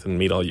the booth and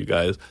meet all you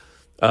guys.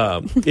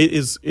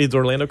 Is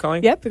Orlando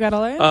calling? Yep, we got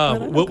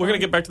Orlando. We're going to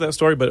get back to that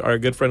story, but our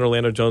good friend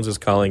Orlando Jones is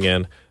calling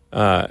in,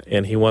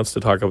 and he wants to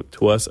talk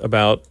to us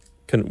about.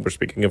 We're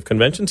speaking of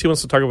conventions. He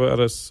wants to talk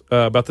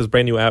about this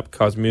brand new app,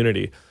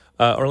 Cosmunity.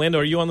 Orlando,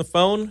 are you on the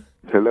phone?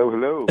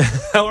 Hello.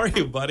 How are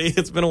you, buddy?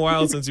 It's been a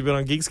while since you've been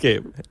on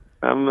Geekscape.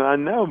 I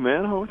know,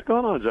 man. What's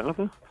going on,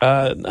 Jonathan?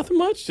 Nothing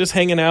much. Just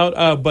hanging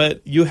out. But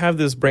you have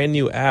this brand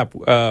new app.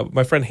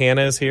 My friend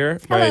Hannah is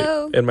here.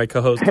 Hello. And my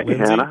co-host, Hey,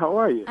 Lindsay. Hannah, how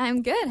are you?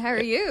 I'm good. How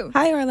are you?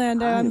 Hi,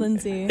 Orlando. I'm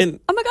Lindsay. And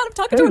Oh my God, I'm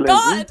talking to a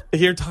god.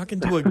 you're talking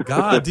to a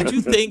god. Did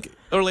you think,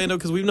 Orlando,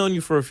 because we've known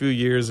you for a few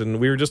years, and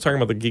we were just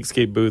talking about the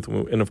Geekscape booth.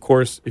 And, of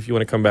course, if you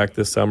want to come back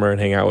this summer and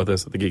hang out with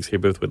us at the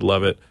Geekscape booth, we'd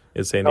love it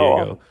in San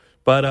Diego.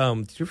 But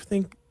did you ever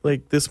think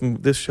like this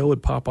show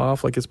would pop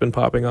off like it's been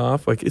popping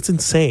off? Like, it's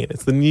insane.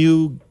 It's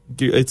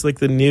like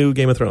the new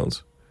Game of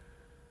Thrones.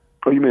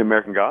 Oh, you mean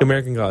American Gods?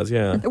 American Gods,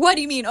 yeah. What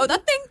do you mean? Oh,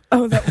 that thing?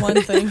 Oh, that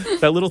one thing.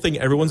 That little thing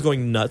everyone's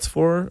going nuts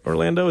for,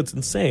 Orlando. It's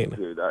insane.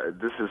 Dude,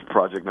 this is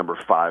project number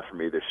 5 for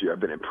me this year.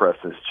 I've been impressed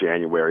since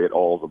January. It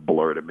all's a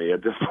blur to me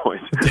at this point.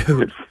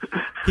 Dude,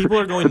 people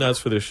are going nuts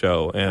for this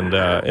show, and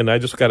I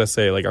just got to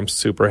say, like, I'm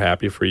super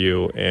happy for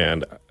you,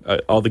 and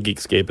all the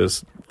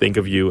Geekscapists think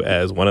of you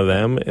as one of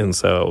them, and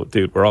so,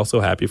 dude, we're all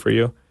so happy for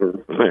you.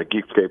 Man,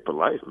 Geekscape for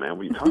life, man.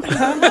 What are you talking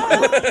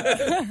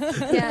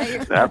about?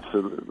 Yeah,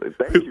 Absolutely.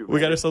 Thank you. We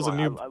got man. ourselves a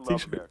new I love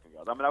t-shirt. American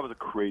Gods. I mean, I was a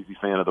crazy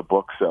fan of the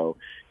book, so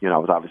I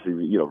was obviously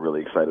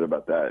really excited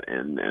about that.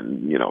 And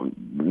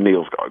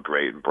Neil's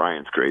great, and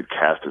Brian's great,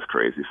 cast is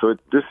crazy. So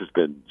this has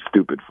been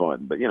stupid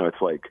fun. But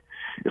it's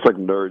like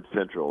Nerd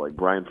Central. Like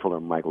Brian Fuller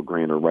and Michael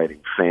Green are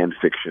writing fan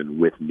fiction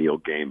with Neil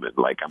Gaiman.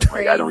 Like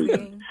I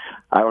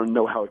don't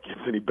know how it gets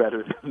any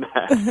better than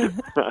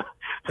that.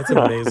 That's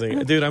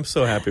amazing, dude. I'm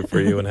so happy for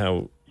you and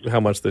how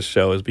much this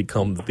show has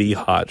become the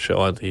hot show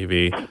on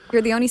TV.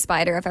 You're the only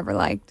spider I've ever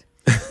liked.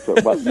 So,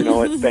 but you know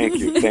what? Thank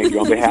you.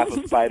 On behalf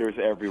of spiders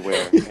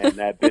everywhere and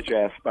that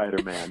bitch-ass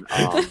Spider-Man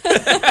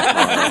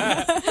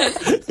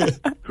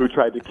who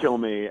tried to kill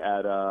me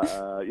at,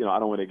 I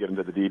don't want to get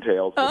into the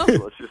details, but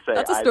let's just say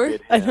I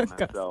did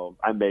him. So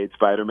I made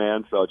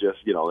Spider-Man, so just,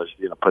 let's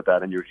put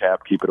that in your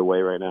cap, keep it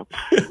away right now.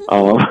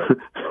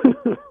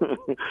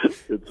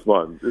 It's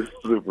fun. It's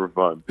super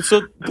fun.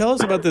 So tell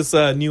us about this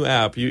new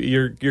app.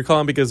 You're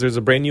calling because there's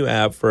a brand new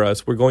app for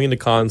us. We're going into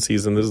con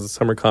season. This is the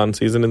summer con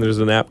season, and there's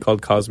an app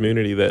called Cosmunity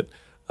that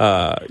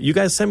you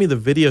guys sent me the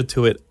video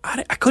to it.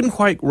 I couldn't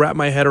quite wrap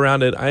my head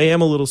around it. I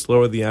am a little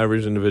slower than the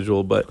average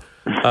individual, but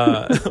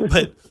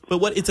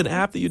what it's an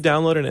app that you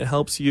download, and it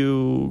helps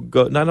you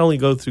not only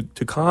go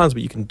to cons,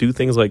 but you can do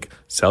things like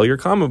sell your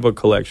comic book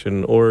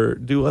collection or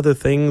do other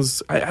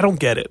things. I don't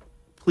get it.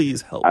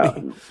 Please help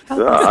me. All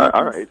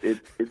right.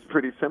 It's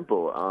pretty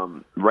simple.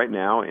 Right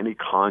now, any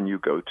con you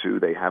go to,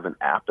 they have an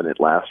app, and it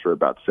lasts for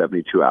about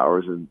 72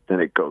 hours, and then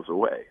it goes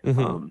away.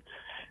 Mm-hmm.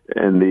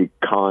 And the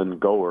con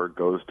goer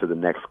goes to the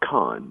next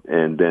con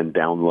and then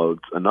downloads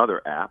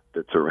another app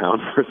that's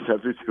around for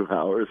 72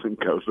 hours and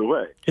goes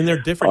away. And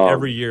they're different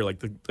every year. Like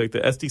the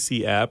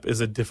SDC app is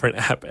a different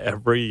app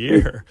every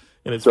year,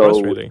 and it's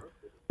frustrating.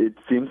 It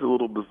seems a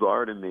little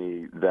bizarre to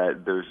me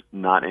that there's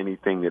not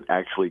anything that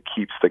actually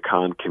keeps the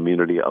con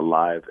community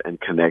alive and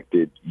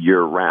connected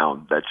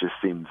year-round. That just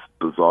seems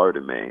bizarre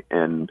to me.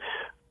 And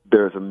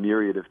there's a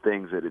myriad of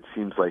things that it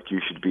seems like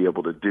you should be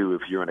able to do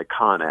if you're in a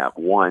con app.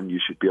 One, you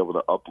should be able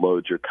to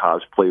upload your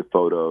cosplay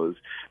photos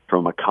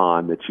from a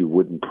con that you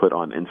wouldn't put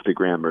on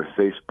Instagram or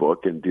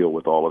Facebook and deal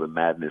with all of the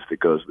madness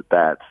that goes with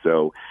that.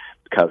 So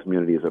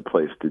Cosmunity is a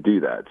place to do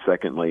that.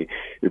 Secondly,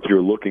 if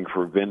you're looking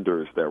for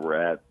vendors that were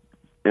at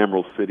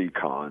Emerald City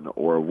Con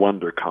or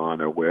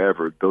WonderCon or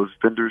wherever, those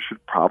vendors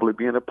should probably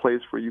be in a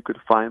place where you could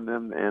find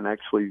them and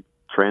actually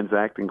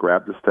transact and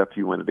grab the stuff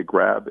you wanted to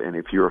grab. And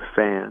if you're a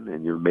fan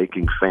and you're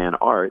making fan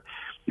art,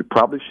 you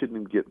probably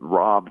shouldn't get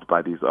robbed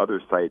by these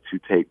other sites who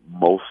take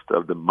most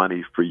of the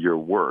money for your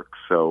work.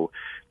 So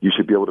you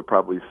should be able to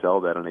probably sell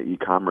that in an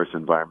e-commerce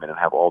environment and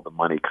have all the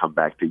money come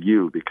back to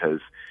you because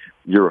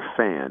you're a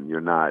fan.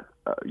 You're not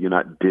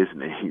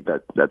Disney.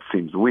 That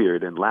seems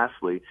weird. And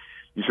lastly,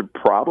 you should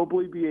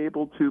probably be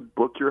able to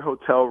book your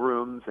hotel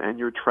rooms and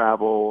your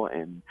travel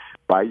and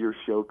buy your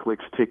ShowClix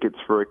tickets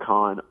for a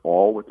con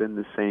all within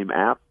the same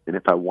app. And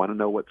if I want to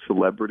know what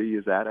celebrity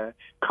is at a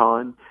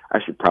con, I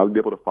should probably be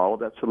able to follow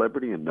that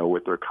celebrity and know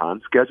what their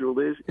con schedule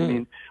is. I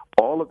mean,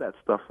 all of that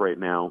stuff right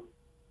now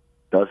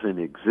doesn't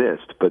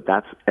exist, but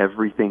that's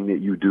everything that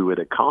you do at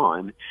a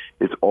con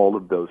is all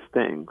of those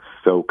things.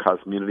 So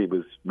Cosmunity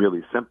was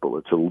really simple.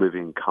 It's a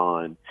living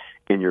con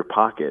in your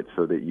pocket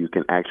so that you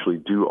can actually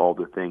do all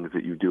the things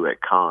that you do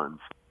at cons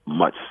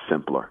much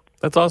simpler.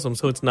 That's awesome.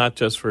 So it's not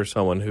just for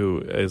someone who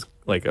is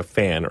like a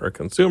fan or a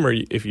consumer.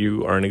 If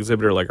you are an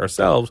exhibitor like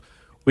ourselves,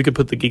 we could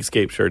put the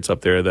Geekscape shirts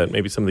up there that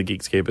maybe some of the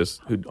Geekscapists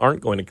who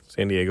aren't going to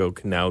San Diego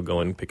can now go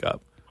and pick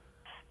up.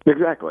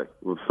 Exactly.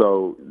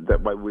 So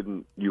why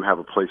wouldn't you have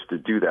a place to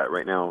do that?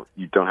 Right now,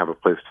 you don't have a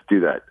place to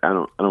do that. I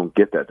don't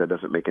get that. That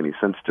doesn't make any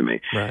sense to me.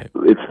 Right.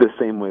 It's the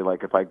same way,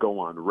 like if I go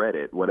on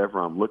Reddit, whatever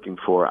I'm looking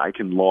for, I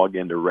can log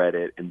into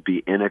Reddit and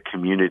be in a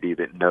community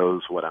that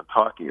knows what I'm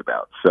talking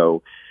about.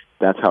 So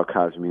that's how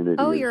Cosmunity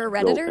Oh, is you're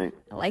a built. Redditor?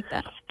 I like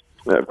that.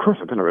 Of course,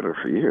 I've been a Redditor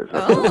for years.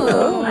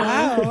 Oh,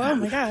 wow. Oh,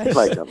 my gosh.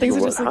 Like, Things are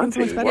just looking so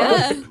much better.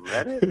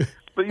 Yeah. Reddit?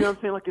 But you know what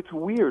I'm saying? Like, it's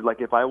weird.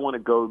 Like, if I want to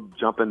go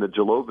jump in the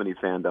Jalovany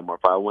fandom or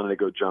if I wanted to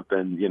go jump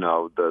in,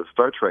 the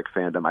Star Trek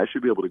fandom, I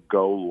should be able to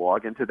go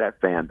log into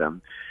that fandom,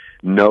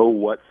 know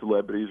what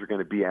celebrities are going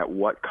to be at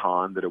what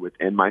con that are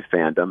within my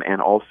fandom,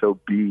 and also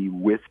be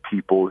with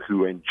people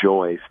who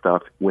enjoy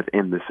stuff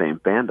within the same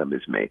fandom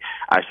as me.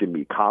 I should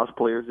meet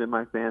cosplayers in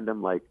my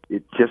fandom. Like,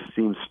 it just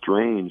seems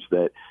strange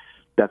that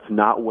that's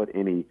not what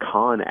any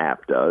con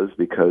app does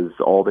because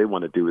all they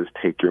want to do is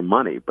take your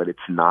money, but it's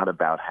not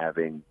about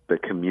having the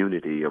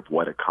community of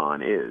what a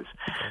con is.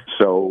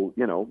 So,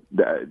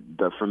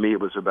 for me, it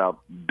was about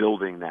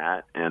building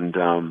that. And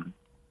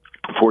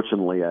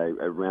fortunately, I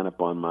ran up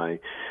on my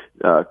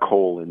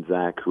Cole and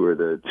Zach, who are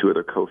the two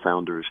other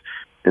co-founders,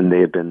 and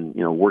they had been,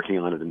 working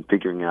on it and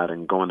figuring out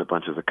and going to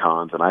bunches of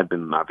cons. And I'd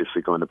been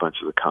obviously going to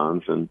bunches of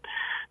cons. And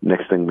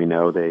next thing we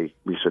know,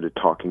 we started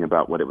talking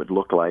about what it would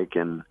look like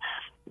and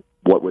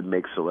what would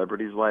make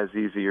celebrities' lives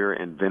easier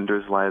and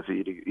vendors' lives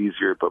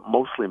easier, but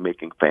mostly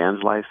making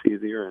fans' lives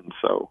easier. And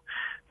so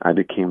I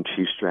became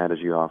Chief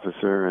Strategy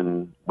Officer,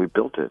 and we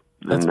built it.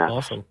 That's and that's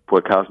awesome.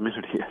 What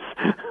Cosmunity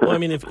is. Well, I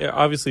mean, if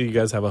obviously you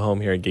guys have a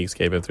home here at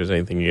Geekscape, if there's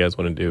anything you guys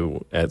want to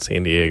do at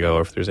San Diego,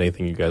 or if there's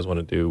anything you guys want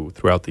to do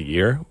throughout the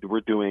year.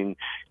 We're doing,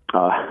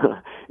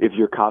 if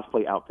your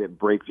cosplay outfit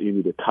breaks, you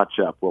need a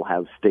touch-up, we'll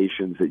have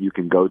stations that you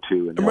can go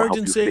to and they'll help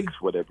you fix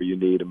whatever you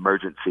need.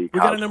 Emergency. We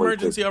got an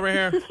emergency over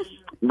here.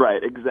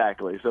 Right,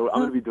 exactly. So I'm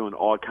going to be doing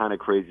all kind of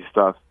crazy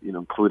stuff,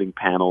 including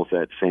panels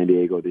at San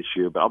Diego this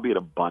year, but I'll be at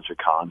a bunch of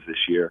cons this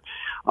year.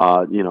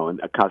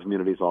 And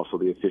Cosmunity is also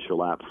the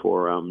official app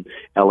for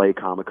LA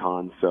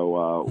Comic-Con.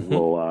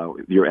 So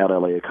you're at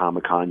LA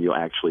Comic-Con, you'll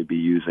actually be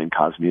using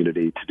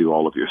Cosmunity to do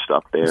all of your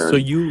stuff there. So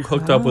you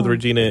hooked up with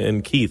Regina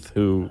and Keith,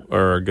 who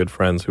are good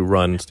friends who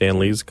run Stan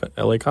Lee's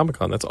LA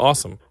Comic-Con. That's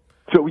awesome.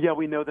 So yeah,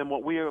 we know them.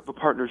 Well, we have a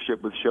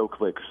partnership with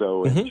ShowClix.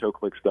 So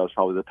ShowClix does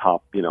probably the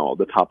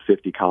top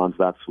 50 cons.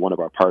 That's one of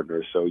our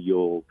partners. So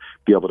you'll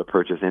be able to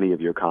purchase any of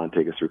your con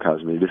tickets through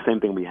Cosmunity. The same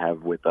thing we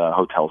have with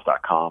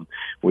Hotels.com.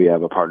 We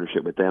have a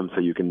partnership with them,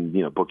 so you can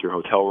book your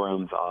hotel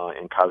rooms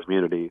in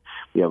Cosmunity.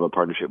 We have a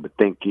partnership with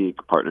ThinkGeek,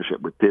 partnership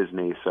with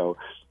Disney. So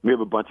we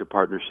have a bunch of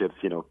partnerships,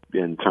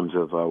 in terms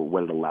of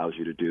what it allows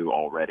you to do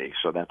already.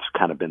 So that's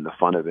kind of been the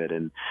fun of it.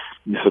 And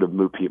you sort of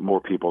more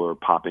people are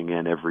popping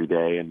in every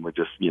day, and we're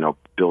just,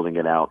 building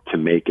it out to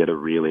make it a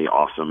really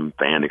awesome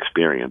fan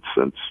experience.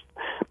 Since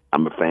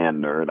I'm a fan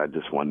nerd, I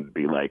just wanted to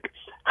be like,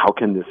 how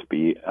can this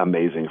be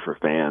amazing for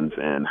fans,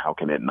 and how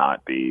can it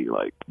not be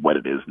like what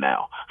it is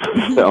now?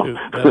 So. Dude,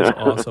 that is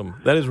awesome.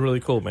 That is really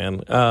cool,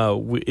 man.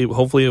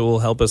 Hopefully it will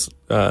help us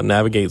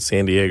navigate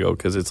San Diego,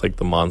 because it's like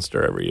the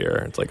monster every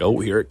year. It's like, oh,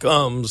 here it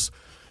comes.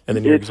 and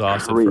then you're It's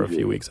exhausted crazy. for a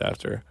few weeks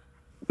after.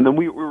 And then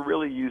we're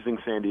really using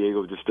San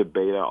Diego just to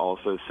beta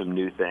also some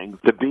new things.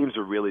 The beams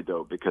are really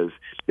dope because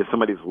if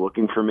somebody's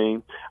looking for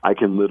me, I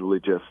can literally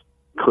just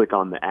click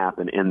on the app,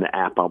 and in the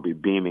app I'll be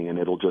beaming, and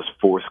it'll just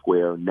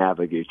Foursquare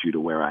navigate you to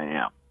where I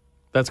am.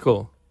 That's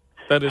cool.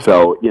 That is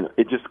So,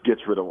 it just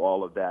gets rid of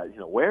all of that.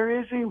 Where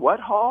is he? What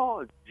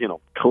hall?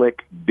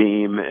 Click,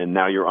 beam, and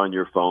now you're on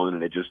your phone,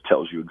 and it just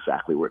tells you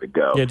exactly where to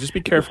go. Yeah, just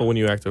be careful when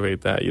you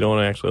activate that. You don't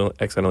want to actually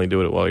accidentally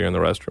do it while you're in the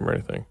restroom or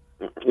anything.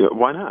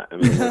 Why not? I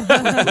mean,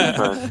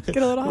 Get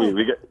a little hot.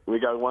 we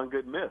got one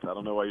good myth. I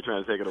don't know why you're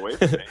trying to take it away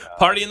from me.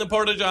 Party in the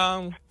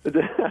Porta-John.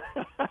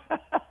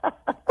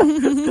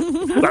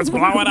 Let's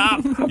blow it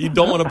up. You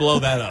don't want to blow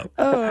that up.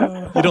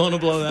 You don't want to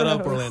blow that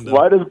up, Orlando.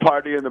 Why does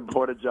Party in the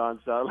Porta-John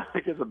sound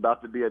like it's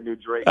about to be a new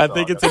Drake I song?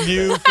 think it's a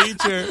new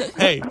feature.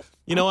 Hey,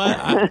 you know what?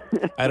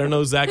 I don't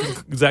know Zach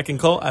and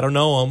Cole. I don't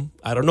know them,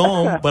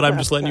 but I'm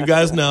just letting you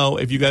guys know.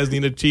 If you guys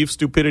need a chief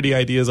stupidity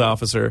ideas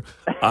officer,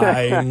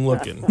 I am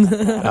looking.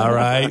 All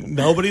right?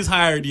 Nobody's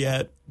hired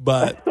yet,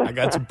 but I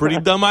got some pretty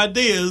dumb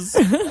ideas.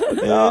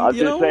 I'm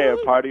just saying,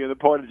 Party in the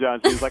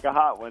Porta-John seems like a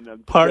hot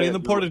one. Party in the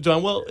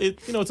Porta-John. Well,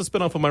 it's a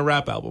spinoff of my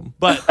rap album,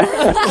 but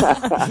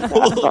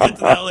we'll get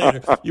to that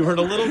later. You heard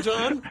a Little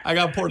John? I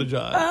got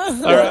Porta-John.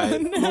 All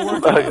right? We'll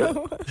work on it.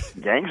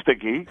 Gangsta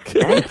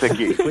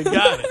geek. We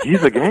got it.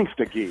 He's a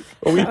gangsta geek.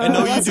 Well, I know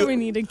you That's do. what we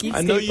need a Geekscape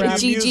I know you rap.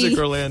 do music,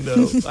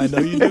 Orlando. I know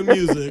you do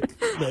music.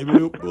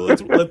 Maybe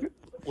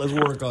let's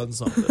work on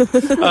something.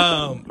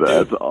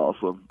 That's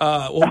awesome.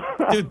 Well,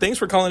 dude, thanks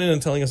for calling in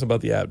and telling us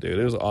about the app, dude.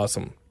 It was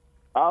awesome.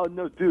 Oh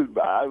no, dude!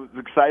 I was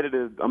excited.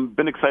 I've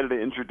been excited to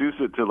introduce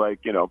it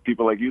to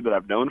people like you that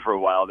I've known for a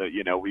while. That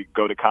we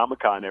go to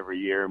Comic-Con every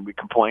year and we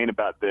complain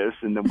about this,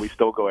 and then we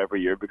still go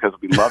every year because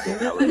we love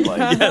it. I was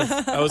like,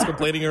 Yes, I was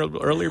complaining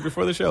earlier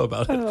before the show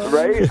about it.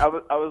 right?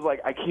 I was like,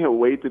 I can't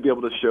wait to be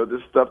able to show this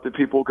stuff to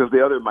people because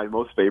my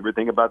most favorite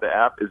thing about the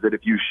app is that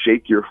if you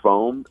shake your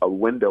phone, a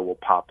window will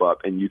pop up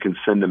and you can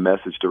send a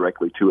message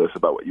directly to us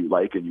about what you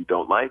like and you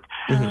don't like.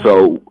 Mm-hmm.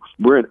 So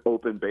we're in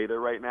open beta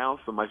right now.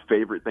 So my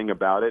favorite thing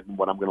about it and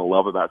what I'm going to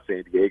love about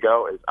San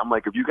Diego is I'm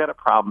like, if you got a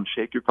problem,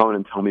 shake your phone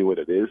and tell me what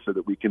it is so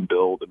that we can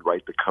build and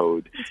write the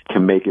code to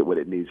make it what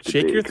it needs to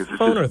Shake be. your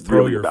phone or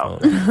throw your phone?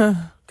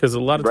 Because a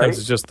lot of times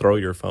it's just throw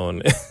your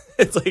phone.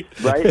 It's like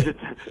right?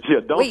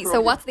 Don't Wait, throw so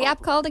your what's the phone.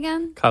 app called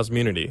again?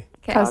 Cosmunity.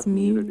 Okay.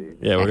 Cosmunity.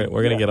 Yeah,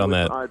 we're gonna get on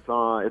that.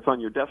 It's on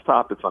your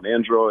desktop. It's on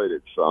Android.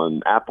 It's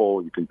on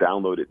Apple. You can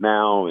download it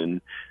now.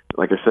 And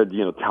like I said,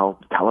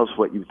 tell us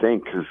what you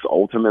think because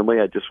ultimately,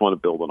 I just want to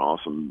build an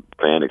awesome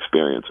fan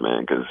experience,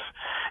 man. Because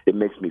it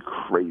makes me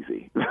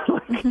crazy.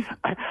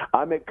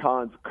 I'm at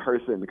cons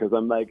cursing because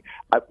I'm like,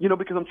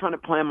 because I'm trying to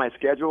plan my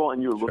schedule,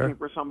 and you're looking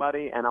for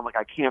somebody, and I'm like,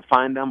 I can't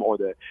find them, or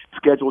the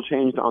schedule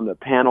changed on the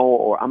panel,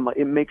 or I'm like,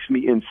 it makes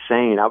me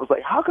insane. I was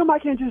like, how come I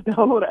can't just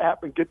download an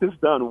app and get this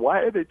done? Why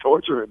are they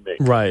torturing me?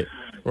 Right.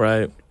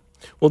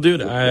 Well,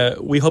 dude,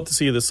 we hope to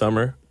see you this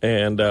summer,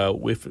 and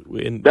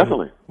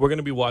Definitely. we're going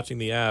to be watching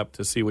the app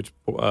to see which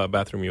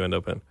bathroom you end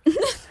up in.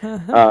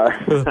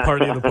 The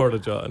Party in the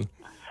Porta-John.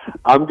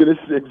 I'm going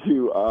to send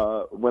you,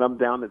 when I'm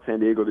down at San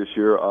Diego this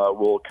year,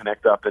 we'll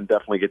connect up and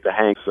definitely get to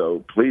hang.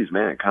 So please,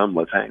 man, come,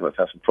 let's hang. Let's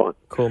have some fun.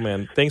 Cool,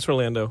 man. Thanks,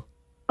 Orlando.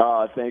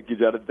 Thank you,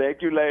 Jetta.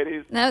 Thank you,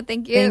 ladies. No,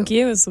 thank you. Thank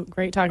you. It was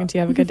great talking to you.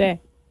 Have a good day.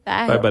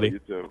 Bye. Bye, buddy. You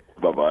too.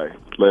 Bye-bye.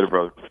 Later,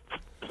 brother.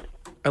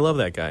 I love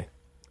that guy.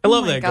 I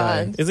love my that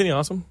guy. God. Isn't he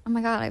awesome? Oh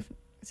my God, I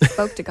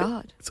spoke to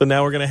God. So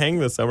now we're going to hang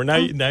this summer. Now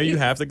you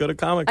have to go to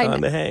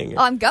Comic-Con to hang.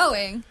 Oh, I'm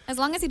going. As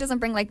long as he doesn't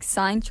bring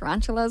signed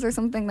tarantulas or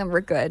something, then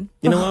we're good.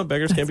 You know what?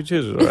 Beggars can't be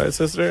choosers, all right,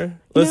 sister?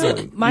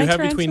 Listen, my you have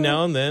tarantula- between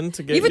now and then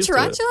to get You have a used to it.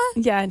 tarantula?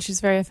 Yeah, and she's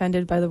very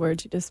offended by the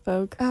words you just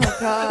spoke. Oh I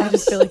God.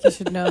 just feel like you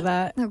should know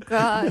that. Oh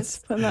God.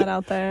 Just putting that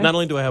out there. Not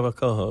only do I have a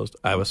co-host,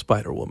 I have a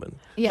Spider Woman.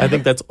 Yeah. I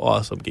think that's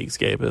awesome,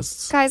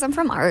 Geekscapists. Guys, I'm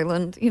from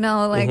Ireland.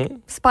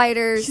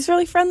 Spiders. She's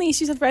really friendly.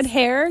 She's with red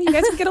hair. You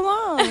guys can get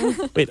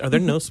along. Wait, are there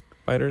no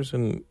spiders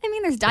in? I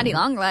mean, there's daddy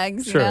long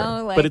legs. Sure,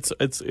 but what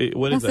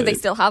is so that? they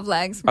still have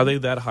legs. Are they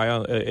that high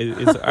on?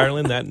 Is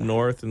Ireland that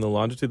north in the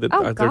longitude that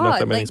Oh, are there not that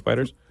God, many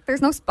spiders?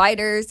 There's no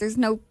spiders. There's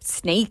no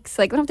snakes.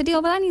 We don't have to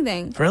deal with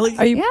anything. Really?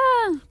 Are you?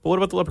 Yeah. But what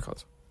about the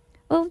leprechauns?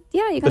 Well,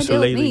 yeah, you The gotta deal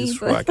with me. shillelaghs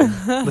But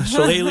schlacken. The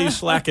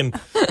shillelaghs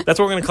schlacken. That's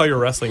what we're gonna call your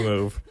wrestling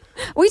move.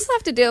 we just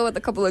have to deal with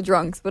a couple of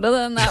drunks. But other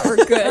than that, we're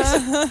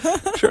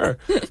good. Sure.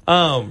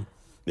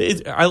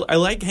 I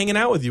like hanging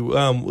out with you.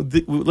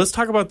 Let's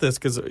talk about this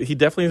because he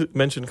definitely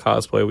mentioned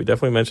cosplay. We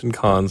definitely mentioned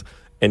cons,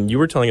 and you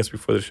were telling us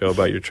before the show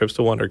about your trips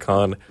to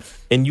WonderCon,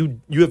 and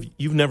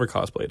you've never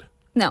cosplayed.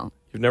 No.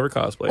 You've never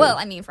cosplayed. Well,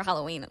 I mean, for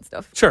Halloween and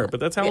stuff. Sure, but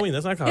that's Halloween.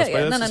 That's not cosplay.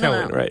 Yeah. That's No, just no,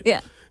 Halloween, no. right?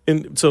 Yeah.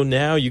 And so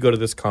now you go to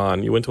this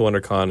con. You went to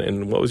WonderCon,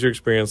 and what was your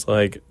experience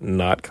like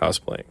not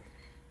cosplaying?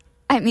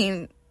 I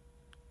mean,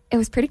 it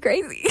was pretty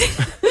crazy.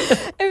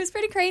 It was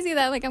pretty crazy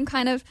that I'm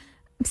kind of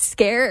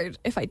scared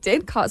if I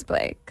did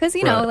cosplay because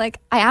Right.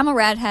 I am a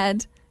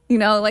redhead.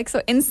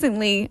 So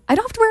instantly I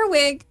don't have to wear a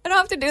wig. I don't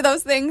have to do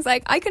those things. I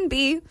can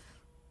be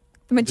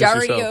the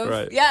majority yourself,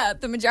 of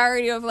right. the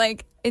majority of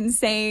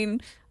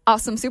insane,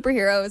 awesome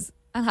superheroes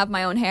and have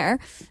my own hair.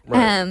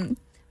 Right.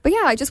 But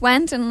yeah, I just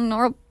went and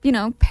normal,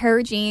 pair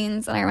of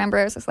jeans. And I remember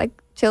I was just like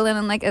chilling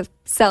in like a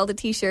Zelda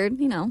t-shirt,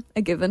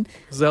 a given.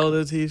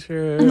 Zelda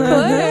t-shirt.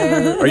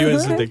 Are you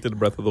as addicted to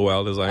Breath of the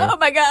Wild as I am? Oh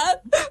my God.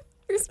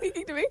 You're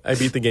speaking to me. I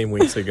beat the game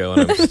weeks ago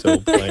and I'm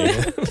still playing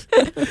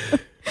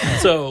it.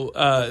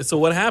 So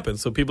what happened?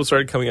 So people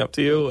started coming up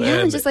to you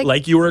and just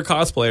like you were a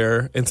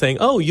cosplayer and saying,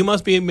 "Oh, you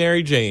must be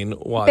Mary Jane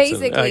Watson."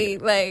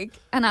 Basically,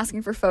 and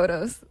asking for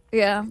photos.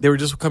 Yeah. They were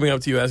just coming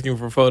up to you asking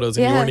for photos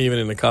and you weren't even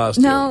in the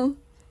costume. No.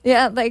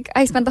 Yeah, like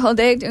I spent the whole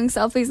day doing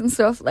selfies and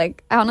stuff.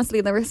 Like I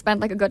honestly never spent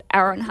like a good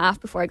hour and a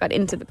half before I got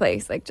into the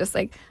place. Like just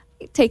like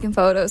taking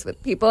photos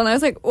with people, and I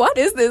was like, "What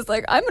is this?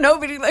 Like I'm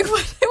nobody. Like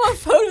what? They want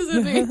photos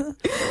of me."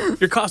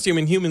 Your costume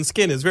in human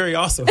skin is very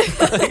awesome.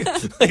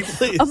 like,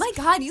 please. Oh my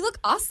God, you look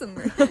awesome.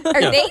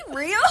 Are they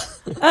real?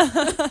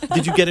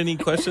 Did you get any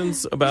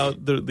questions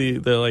about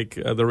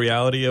the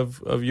reality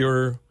of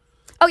your?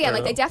 Oh yeah,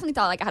 like they definitely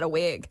thought like I had a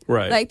wig.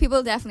 Right. Like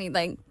people definitely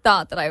like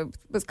thought that I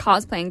was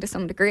cosplaying to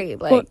some degree.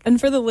 Like, well, and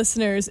for the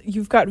listeners,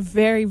 you've got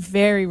very,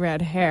 very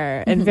red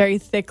hair and very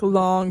thick,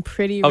 long,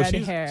 pretty red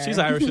hair. She's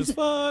Irish as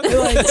fuck.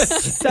 Like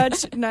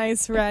such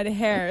nice red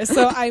hair.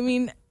 So I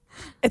mean,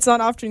 it's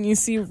not often you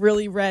see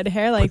really red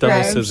hair like that.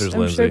 that. Scissors,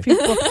 I'm sure Lindsay.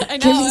 people. I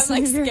know, I'm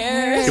like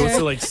scared. She wants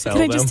to like sell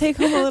Can I them. just take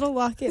home a little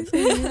locket,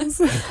 please?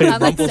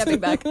 I'm like stepping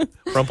back.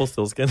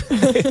 Rumpelstiltskin.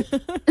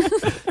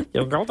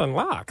 Your golden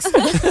locks.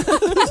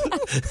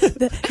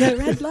 The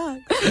red lock.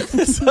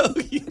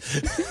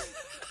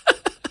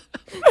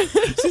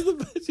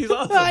 She's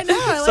awesome. I know.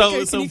 I like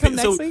her. Can you come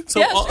next week?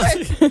 Sure.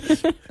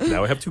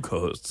 Now I have two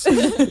co-hosts.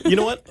 You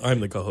know what? I'm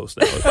the co-host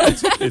now.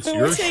 It's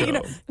your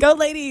show. Go,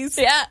 ladies.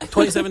 Yeah.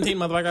 2017,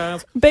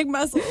 motherfuckers. Big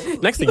muscles.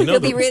 Next thing you know,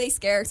 You'll be really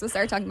scared, so we'll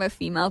start talking about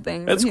female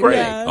things. that's great.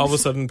 Yeah. All of a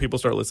sudden, people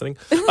start listening.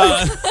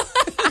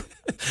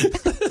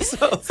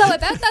 So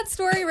about that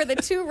story where the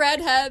two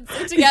redheads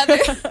are together.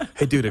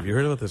 Hey, dude, have you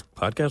heard about this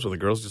podcast where the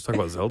girls just talk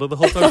about Zelda the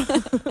whole time?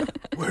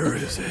 Where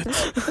is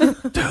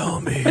it? Tell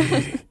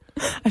me.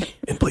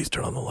 And please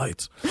turn on the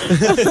lights.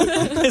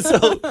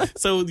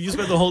 so you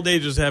spent the whole day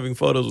just having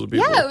photos with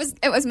people. Yeah,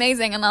 it was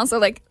amazing, and also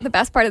like the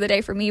best part of the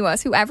day for me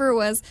was whoever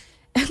was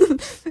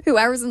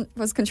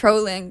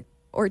controlling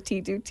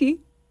R2D2.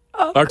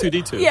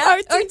 R2D2. Yeah,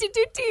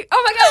 R2D2.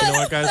 Oh my God! You know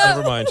what, guys?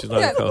 Never mind. She's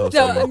not a co-host.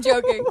 No, anymore. I'm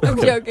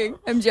joking.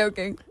 I'm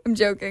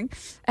joking.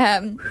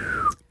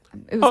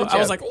 It was a joke. I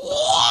was like,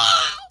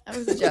 That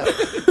was a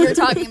joke. We were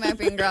talking about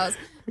being girls,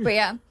 but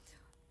yeah.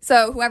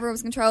 So whoever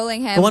was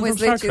controlling him the one was from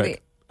Star literally.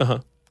 Trek. Uh-huh.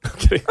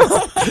 Okay.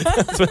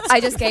 I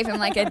just gave him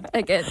like a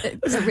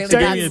really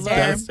Dirty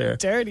bad stare.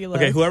 Dirty look.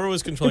 Okay, whoever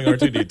was controlling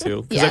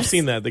R2D2, because I've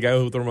seen that. The guy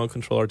with the remote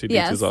control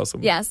R2D2 is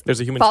awesome. Yes. There's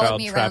a human Followed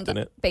child me trapped around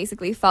in it.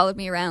 Basically followed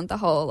me around the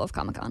whole of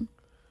Comic-Con.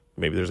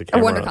 Maybe there's a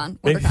Or camera.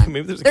 WonderCon.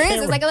 Maybe there's a There camera. is.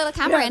 There's like a little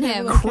camera in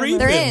him. Creeping.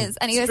 There is.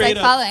 And he was Straight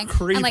like up following.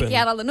 creeping. And like he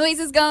had all the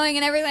noises going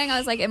and everything. I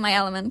was like in my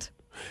element.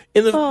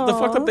 And the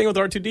fucked up thing with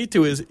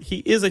R2D2 is he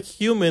is a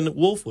human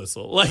wolf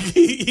whistle. Like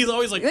he's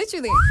always like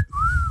Literally.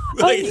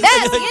 like,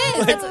 Yes, he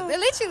is. That's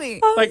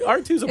literally. like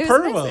R2's a It was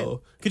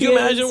pervo. Could you He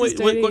imagine is,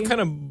 he's what dirty.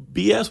 kind of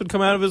BS would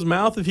come out of his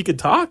mouth if he could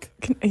talk?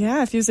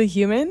 Yeah, if he was a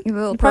human, He's a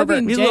little he'd probably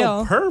pervert. be He's in a jail.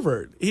 little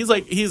pervert.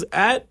 He's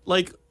at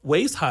like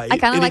waist height. I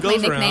kind of and like he my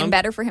goes nickname around.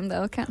 better for him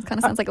though. Kind of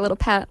sounds like a little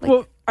pat. Like,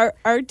 Well,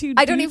 R2D2.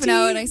 I don't even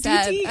know what I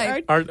said.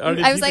 DT?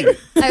 I was like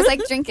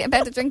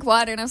about to drink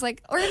water, and I was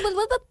like,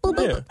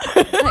 Yeah.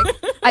 like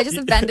I just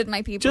offended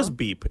my people. Just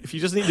beep. If you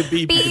just need to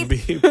beep, Beep.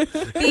 you can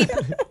beep. Beep.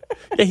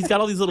 Yeah, he's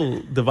got all these little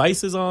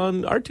devices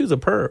on. R2's a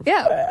perv.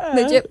 Yeah,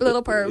 legit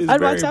little He's perv. I'd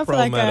very watch out for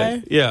that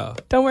problematic. guy. Yeah.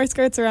 Don't wear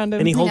skirts around him.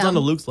 And he holds No. on to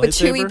Luke's But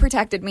Chewie lightsaber.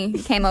 protected me.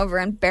 He came over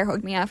and bear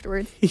hugged me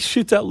afterwards. He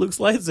shoots out Luke's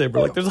lightsaber.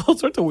 Like, there's all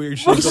sorts of weird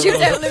shit. He going shoots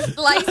on. out Luke's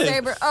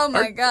lightsaber. Oh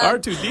my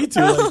God. R2D2.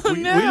 Like,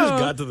 we no. just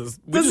got to this.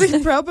 We Does just,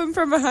 he probe him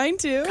from behind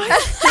too?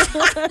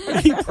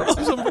 he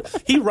probes him.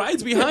 He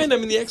rides behind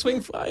him in the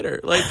X-wing fighter.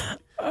 Like, he's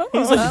Oh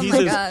like, he's my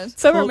his, God.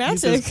 So He's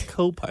romantic. his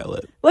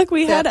co-pilot. Look,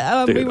 we had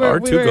Dude, we were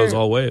R2 goes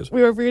all ways.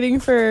 we were rooting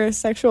for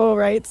sexual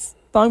rights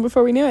long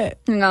before we knew it.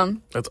 Hang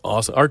on. That's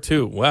awesome.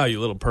 R2. Wow, you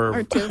little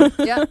perv.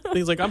 R2. Yeah.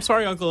 He's like, I'm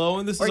sorry, Uncle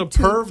Owen. This is a R2.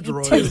 perv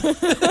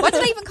droid. What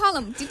did I even call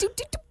him?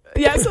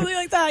 Yeah, something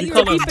like that. You were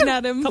called him- beeping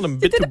at him. Call him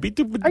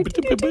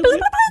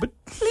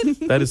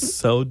That is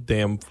so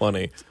damn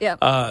funny.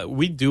 Yeah.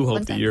 We do hope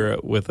One that time. you're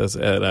with us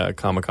at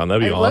Comic-Con.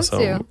 That'd be I'd love awesome.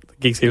 to.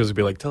 Geekscape would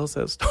be like, tell us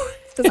that story.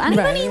 Does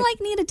anybody Right. like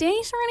need a date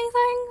or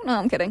anything? No,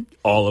 I'm kidding.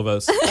 All of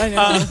us. I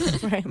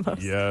know. Right,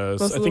 most. Yes.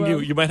 Most I of the think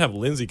world. you might have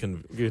Lindsay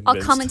convinced. I'll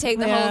commentate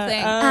the Yeah, whole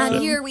thing. And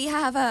here we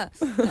have a.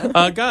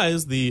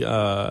 Guys, the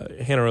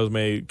Hannah Rose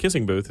May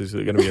kissing booth is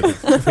going to be at the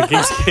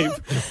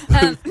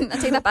Geekscape. I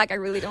take that back. I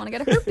really don't want to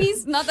get a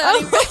herpes. Not that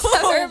I'm going to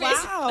have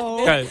herpes.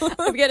 Wow. Guys,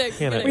 I'm kidding.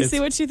 Hannah, We it's, see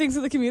what she thinks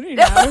of the community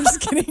now. I'm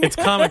just kidding. it's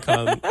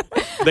Comic-Con.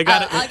 They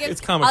got it. It's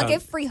Comic-Con. I'll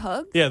give free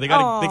hugs. Yeah, they got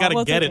to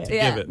We'll get take it it. to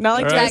Yeah. give it. Not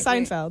like all Jerry right? Exactly.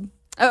 Seinfeld.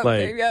 Oh, like,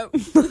 there you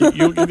go.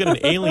 you'll get an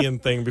alien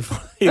thing before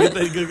you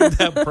get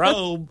that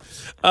probe.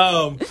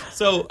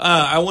 So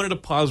I wanted to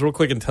pause real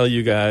quick and tell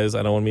you guys,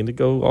 I don't mean to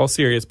go all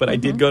serious, but I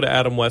did go to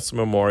Adam West's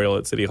memorial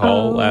at City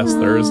Hall last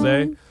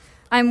Thursday.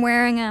 I'm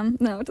wearing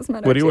no, it doesn't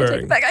matter. What are you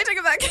wearing? I take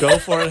it back. Go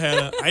for it,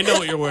 Hannah. I know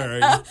what you're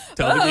wearing.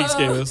 Tell the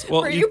Geekscape.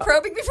 Well, were you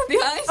probing me from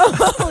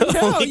behind?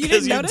 No, you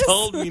because didn't you notice?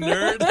 told me,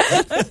 nerd.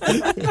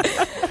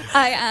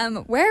 I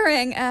am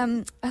wearing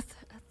a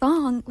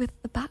thong with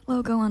the bat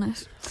logo on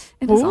it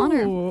in his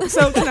honor.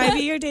 So can I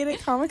be your date at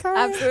Comic-Con?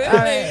 Absolutely. All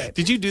right.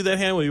 Did you do that,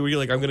 Hannah? Were you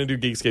like, I'm going to do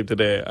Geekscape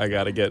today. I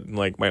got to get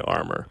like my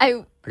armor.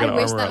 I gotta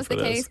wish armor that up was for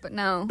the this. case, but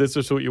no. This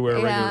is what you wear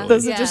regularly.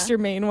 Those are Yeah. just your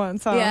main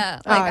ones, huh?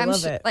 Yeah, Oh, like I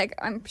love it. like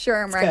I'm sure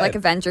I'm wearing good. like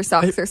Avenger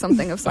socks or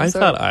something of some I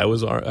sort. thought I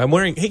was. I'm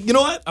wearing. Hey, you know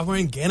what? I'm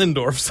wearing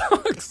Ganondorf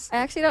socks. I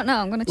actually don't know.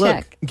 I'm gonna Look,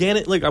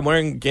 check. I'm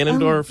wearing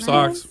Ganondorf nice.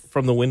 socks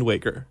from the Wind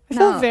Waker. I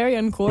feel No. very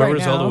uncool Remember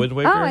right Zelda now. Wind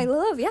Waker? Oh, I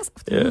love yes.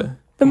 Yeah.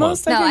 The Come on.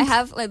 most No, I think-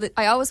 have like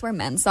I always wear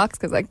men's socks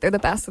because like they're the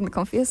best and the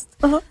comfiest,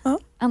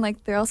 and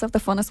like they also have the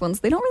funnest ones.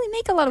 They don't really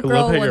make a lot of I love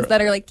girl how ones you're-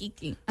 that are like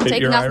geeky. I'm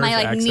taking Your off my Irish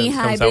like accent knee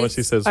high comes out when boots.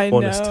 she says I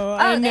funnest. know.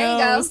 I there you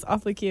know. go. It's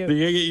awfully cute.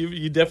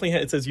 You definitely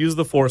it says use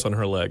the force on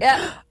her leg.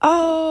 Yeah.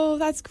 Oh,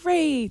 that's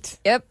great.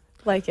 Yep.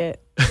 Like it.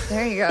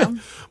 There you go.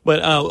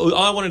 But all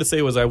I wanted to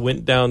say was I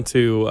went down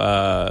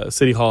to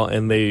City Hall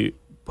and they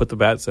put the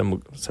bat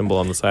symbol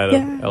on the side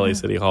of LA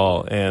City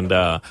Hall, and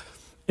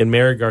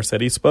Mayor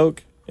Garcetti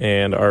spoke,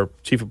 and our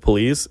chief of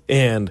police,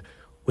 and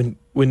when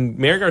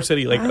Mayor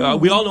Garcetti,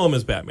 we all know him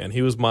as Batman.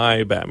 He was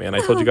my Batman. I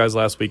told you guys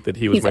last week that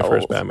he was He's my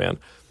first old. Batman.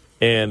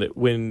 And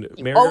when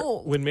Mayor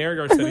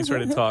Garcetti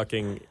started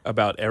talking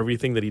about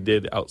everything that he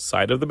did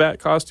outside of the Bat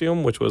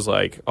costume, which was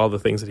like all the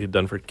things that he'd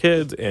done for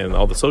kids and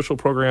all the social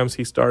programs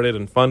he started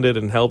and funded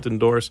and helped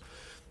endorse,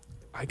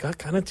 I got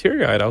kind of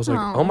teary-eyed. I was like,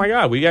 oh my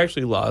God, we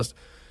actually lost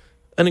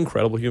an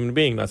incredible human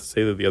being. Not to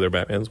say that the other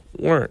Batmans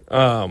weren't.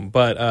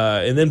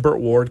 And then Burt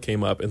Ward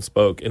came up and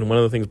spoke. And one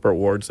of the things Burt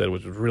Ward said,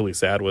 which was really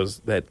sad, was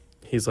that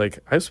he's like,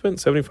 I've spent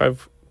 75%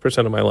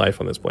 of my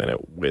life on this planet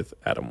with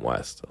Adam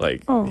West.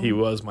 Like, he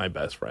was my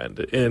best friend.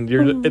 And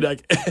and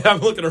like, I'm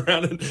looking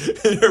around and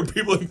there are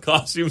people in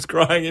costumes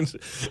crying. And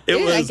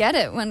I get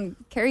it. When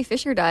Carrie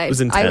Fisher died, it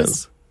was I intense.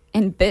 was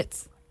in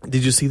bits.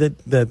 Did you see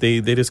that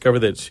they discovered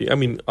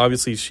that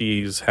obviously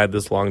she's had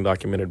this long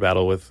documented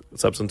battle with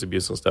substance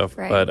abuse and stuff,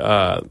 Right.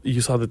 but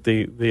you saw that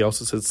they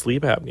also said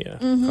sleep apnea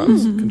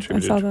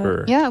contributed I saw to that.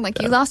 her. Yeah,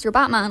 like you lost your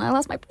Batman, I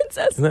lost my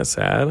princess. Isn't that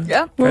sad?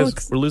 Yeah.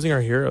 Guys, we're losing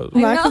our heroes. I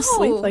Lack know. of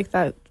sleep like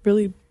that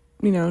really,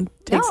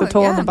 takes No, a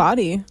toll on yeah. the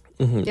body.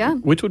 Mhm. Yeah.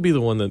 Which would be the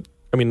one that,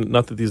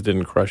 not that these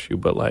didn't crush you,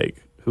 but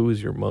like, who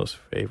is your most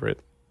favorite?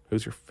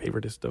 Who's your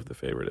favoritist of the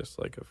favoritist?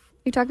 Like,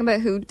 You're talking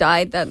about who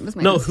died? That was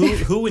my no, mistake.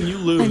 who when you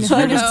lose, I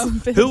you're know.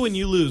 just, who when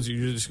you lose,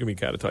 you're just gonna be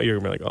catatonic. You're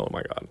gonna be like, oh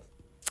my God.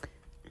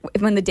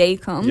 When the day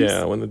comes.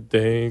 Yeah, when the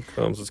day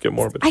comes, let's get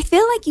morbid. I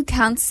feel like you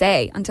can't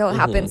say until it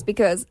happens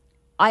because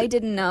I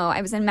didn't know.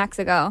 I was in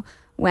Mexico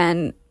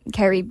when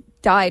Carrie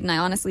died, and I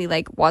honestly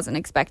wasn't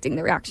expecting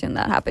the reaction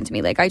that happened to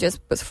me. Like I just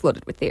was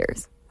flooded with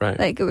tears. Right.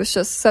 Like it was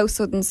just so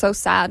sudden, so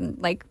sad,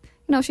 and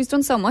she's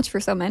done so much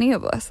for so many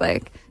of us.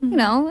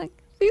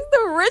 She's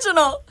the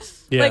original.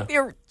 Yeah. Like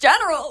the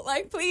general.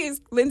 Like please,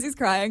 Lindsay's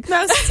crying.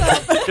 No,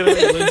 stop. Gonna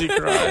make Lindsay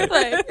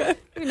cry.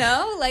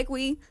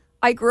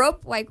 I grew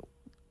up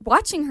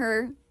watching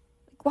her,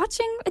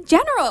 watching a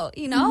general,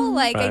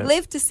 I Right.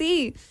 lived to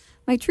see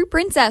my true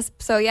princess.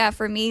 So yeah,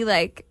 for me,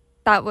 it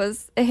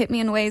hit me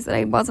in ways that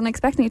I wasn't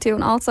expecting it to.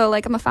 And also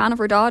I'm a fan of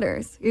her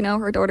daughters,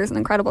 her daughter's an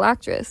incredible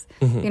actress,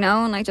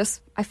 and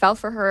I fell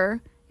for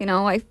her,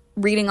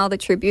 reading all the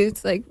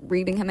tributes,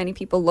 reading how many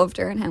people loved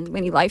her and how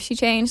many lives she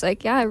changed.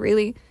 It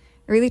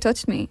really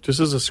touched me. Just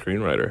as a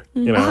screenwriter,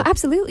 Oh,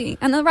 absolutely.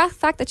 And the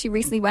fact that she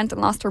recently went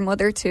and lost her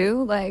mother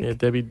too, Yeah,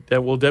 Debbie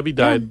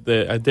died.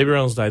 Debbie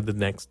Reynolds died the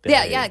next day.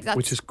 Yeah, exactly.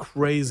 Which is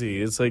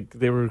crazy. It's like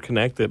they were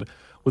connected.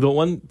 Well, the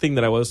one thing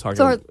that I was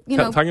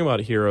talking about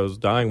heroes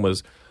dying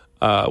was,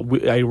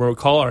 I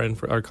recall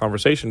our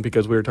conversation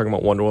because we were talking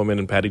about Wonder Woman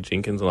and Patty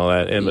Jenkins and all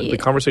that. And the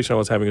conversation I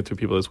was having with two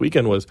people this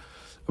weekend was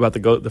about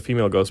the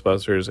female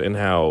Ghostbusters and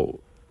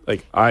how.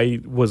 I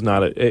was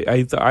not.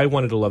 I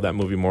wanted to love that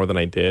movie more than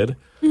I did,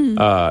 and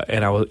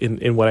I was.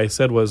 In what I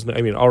said was,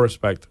 all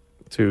respect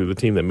to the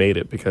team that made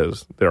it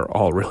because they're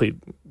all really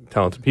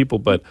talented people,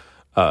 but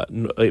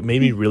it made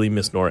me really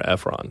miss Nora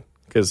Ephron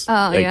because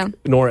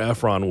Nora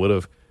Ephron would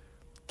have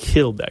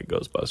killed that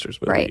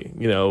Ghostbusters movie. Right.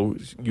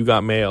 You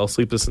Got Mail,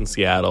 Sleepless in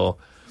Seattle.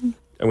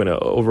 I'm going to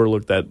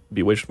overlook that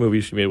Bewitched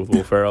movie she made with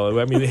Will Ferrell.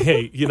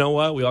 Hey, you know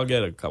what? We all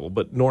get a couple,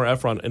 but Nora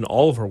Ephron and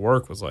all of her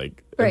work was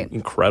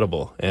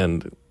incredible.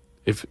 And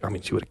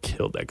she would have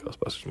killed that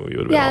Ghostbusters movie. It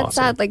would have been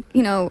awesome. It's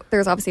sad.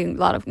 There's obviously a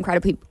lot of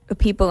incredible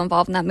people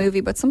involved in that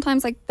movie, but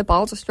sometimes the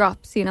ball just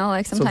drops.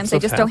 Sometimes they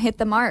just don't hit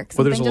the mark.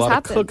 Well, there's a Something lot just of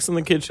happens. cooks in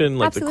the kitchen,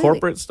 Absolutely. the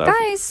corporate stuff.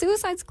 Guys,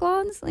 Suicide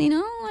Squads.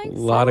 A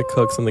lot of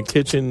cooks in the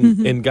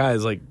kitchen, and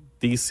guys,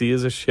 DC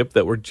is a ship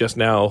that we're just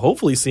now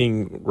hopefully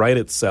seeing right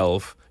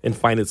itself and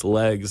find its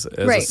legs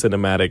as a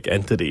cinematic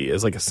entity,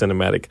 as a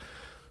cinematic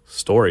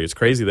story. It's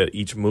crazy that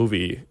each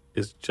movie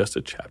is just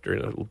a chapter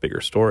in a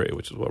bigger story,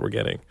 which is what we're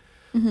getting.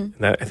 And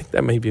I think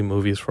that may be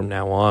movies from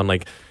now on.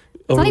 Like,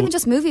 it's not even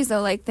just movies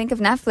though. Like, think of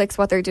Netflix,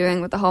 what they're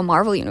doing with the whole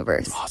Marvel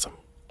universe. Awesome.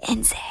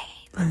 Insane.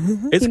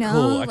 It's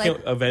cool. I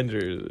can't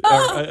Avengers.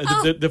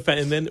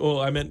 And then,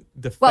 I meant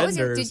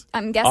Defenders.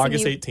 I'm guessing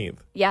August 18th.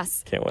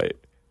 Yes. Can't wait.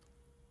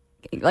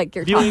 Like,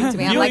 you're talking to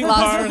me. I'm like,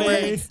 lost for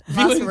words.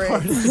 Lost for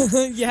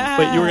words. Yeah.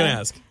 But you were going to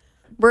ask.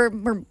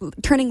 We're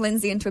turning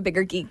Lindsay into a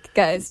bigger geek,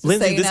 guys.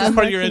 Lindsay, this is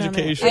part of your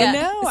education. I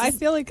know. I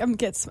feel like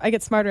I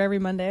get smarter every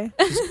Monday.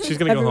 She's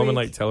going to go home and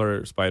like tell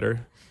her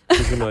spider.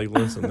 She's going to be like,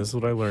 listen, this is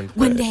what I learned today.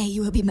 One day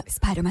you will be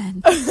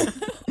Spider-Man.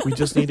 We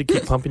just need to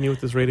keep pumping you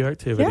with this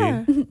radioactivity.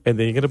 Yeah. And then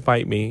you're going to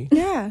bite me.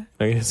 Yeah. I'm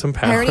going to get some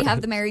power. I already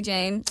have the Mary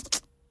Jane.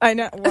 I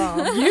know.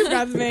 Well, you've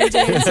got the Mary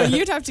Jane, so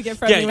you'd have to get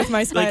friendly with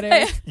my spider.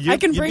 I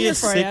can bring her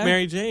for you. Sick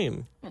Mary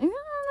Jane. You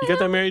got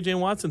that Mary Jane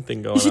Watson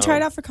thing going on. You should try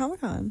it out for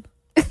Comic-Con.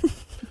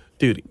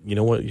 Dude, you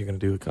know what you're going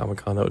to do at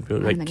Comic-Con that would be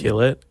like kill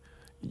it?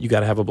 You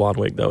got to have a blonde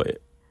wig, though.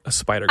 A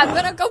Spider Gwen. I'm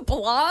going to go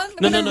blonde?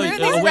 No.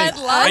 Red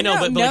I know,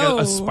 but like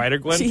a Spider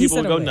Gwen, people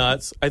would go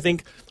nuts. I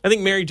think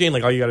Mary Jane,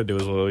 like all you got to do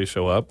is literally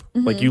show up.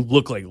 Like you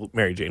look like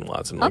Mary Jane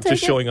Watson. Like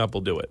just showing up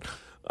will do it.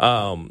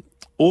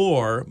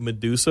 Or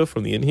Medusa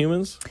from the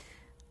Inhumans.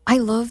 I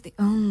love the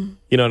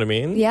You know what I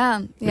mean?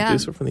 Yeah.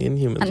 Medusa from the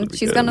Inhumans. And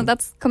she's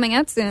that's coming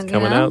out soon.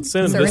 Coming out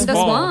soon. Serinda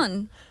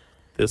Swan.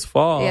 This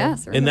fall. Yeah,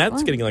 and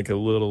that's getting like a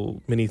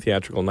little mini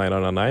theatrical night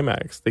on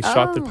IMAX. They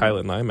shot the pilot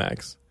in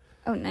IMAX.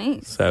 Oh,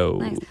 nice. So,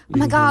 nice. Oh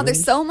my God,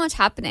 there's so much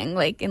happening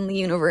like in the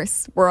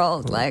universe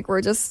world. Like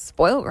we're just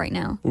spoiled right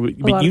now.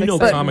 But you know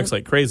comics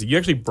like crazy. You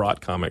actually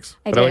brought comics.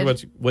 I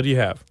did. What do you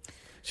have?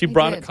 She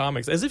brought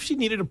comics as if she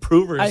needed to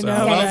prove herself. I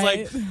know, I was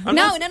like,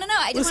 no.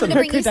 I just wanted to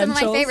bring you some of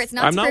my favorites,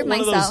 not I'm to not prove one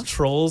myself. of those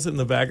trolls in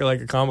the back of like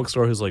a comic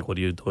store who's like, "What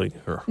are you doing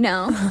here?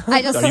 No,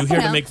 I just are you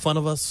here to make fun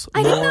of us?"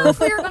 I didn't know if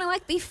we were going to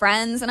like be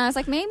friends, and I was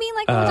like, maybe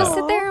like we'll just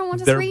sit there and we'll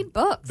just read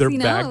books. They're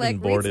bagged and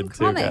like boarded read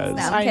some too, comics.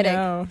 guys. No, I'm kidding.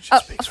 Know. She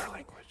speaks her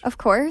language. Of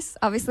course,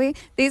 obviously.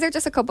 These are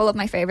just a couple of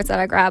my favorites that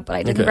I grabbed, but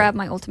I didn't grab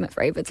my ultimate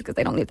favorites because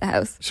they don't leave the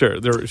house. Sure.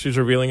 She's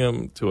revealing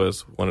them to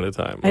us one at a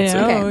time. I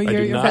know. I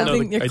do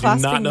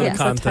not know the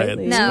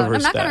content. No, of her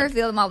I'm not going to stack.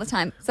 reveal them all the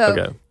time.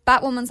 So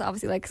Batwoman's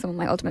obviously like some of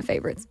my ultimate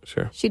favorites.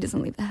 Sure. She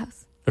doesn't leave the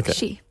house. Okay.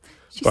 She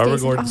Barbara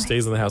Gordon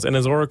stays in the house. And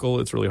as Oracle,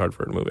 it's really hard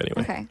for her to move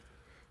anyway. Okay.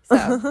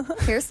 So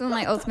here's some of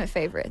my ultimate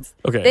favorites.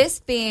 Okay. This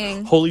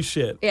being... Holy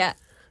shit. Yeah.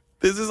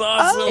 This is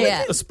awesome. Oh,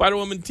 yeah. A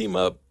Spider-Woman team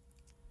up.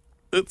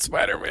 It's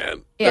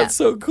Spider-Man. Yeah. That's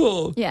so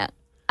cool. Yeah.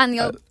 And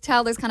you'll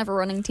tell there's kind of a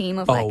running team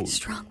of like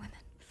strong women.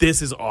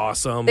 This is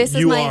awesome.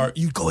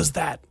 You go as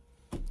that.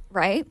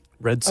 Right?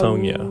 Red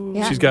Sonja.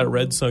 Yeah. She's got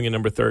Red Sonja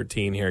number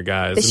 13 here,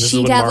 guys. The and this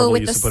she-devil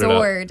with the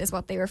sword is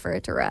what they refer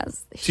to her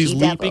as. She's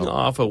leaping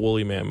off a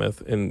woolly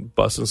mammoth and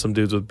busting some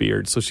dudes with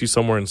beards. So she's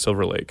somewhere in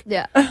Silver Lake.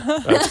 Yeah.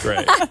 That's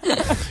great.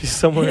 She's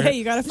somewhere. Yeah,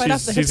 you got to fight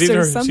off the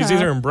hipsters somehow. She's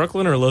either in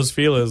Brooklyn or Los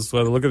Feliz.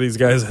 Well, look at these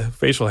guys'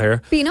 facial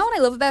hair. But you know what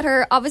I love about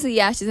her? Obviously,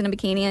 yeah, she's in a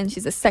bikini and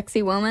she's a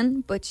sexy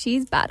woman, but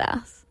she's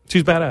badass.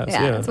 She's badass,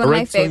 yeah. It's one of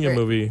my favorite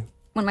movie.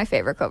 One of my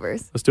favorite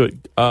covers. Let's do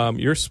it.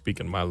 You're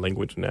speaking my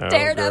language now,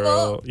 Daredevil.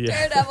 Girl.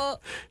 Yeah.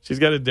 Daredevil. She's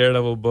got a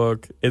Daredevil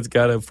book. It's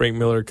got a Frank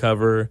Miller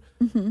cover.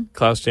 Mm-hmm.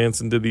 Klaus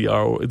Janson did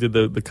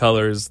the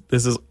colors.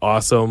 This is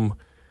awesome.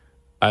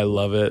 I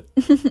love it.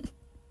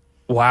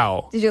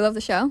 Wow. Did you love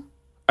the show?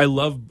 I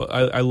love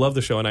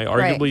the show, and I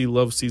arguably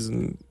love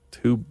season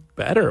 2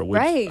 better.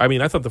 Which, I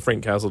mean, I thought the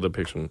Frank Castle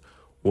depiction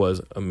was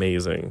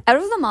amazing. Out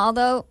of them all,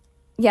 though,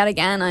 yet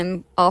again,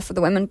 I'm all for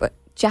the women, but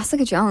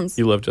Jessica Jones.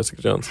 You love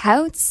Jessica Jones.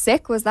 How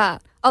sick was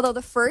that? Although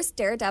the first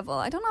Daredevil,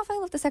 I don't know if I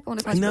love the second one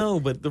as much. I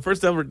know, but the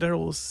first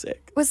Daredevil was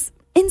sick. Was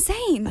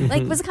insane. Mm-hmm.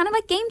 Like, was kind of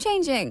like game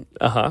changing.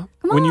 Uh-huh.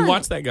 When you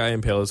watch that guy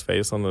impale his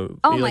face on the...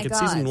 Oh, my God.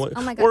 Season 1.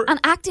 Oh, my God. And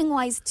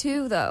acting-wise,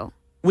 too, though.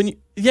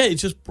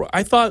 It's just...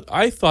 I thought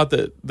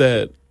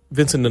that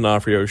Vincent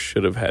D'Onofrio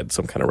should have had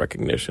some kind of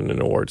recognition in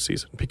award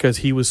season because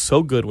he was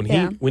so good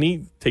when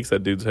he takes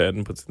that dude's head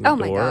and puts it in the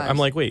door. I'm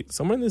like, wait,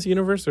 somewhere in this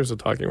universe there's a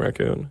talking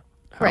raccoon.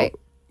 Right.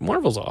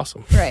 Marvel's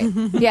awesome. Right.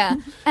 Yeah.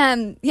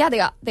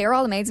 They were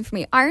all amazing for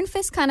me. Iron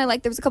Fist kind of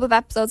like, there was a couple of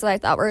episodes that I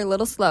thought were a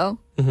little slow.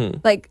 Mm-hmm.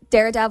 Like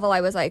Daredevil,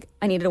 I was like,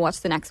 I needed to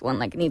watch the next one.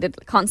 Like I needed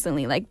to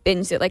constantly like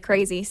binge it like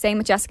crazy. Same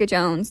with Jessica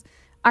Jones.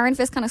 Iron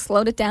Fist kind of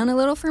slowed it down a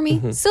little for me.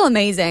 Mm-hmm. Still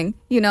amazing.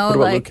 You know, what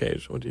about like Luke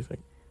Cage? What do you think?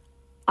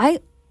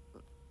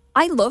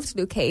 I loved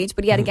Luke Cage,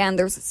 but yet again,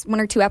 there was 1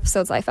 or 2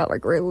 episodes I felt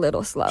like were a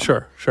little slow.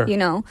 Sure. You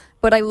know,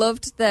 but I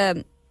loved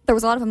there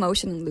was a lot of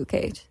emotion in Luke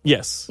Cage.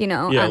 Yes. You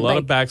know? Yeah, and a lot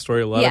of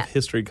backstory, a lot of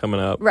history coming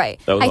up. Right.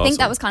 I think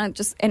that was kind of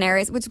just in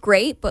areas, which was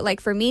great, but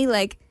like for me,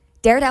 like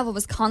Daredevil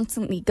was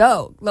constantly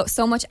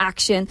so much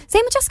action.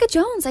 Same with Jessica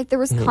Jones. Like there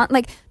was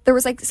there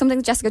was something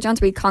with Jessica Jones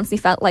where you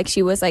constantly felt like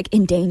she was like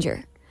in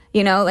danger,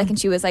 you know, like, and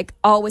she was like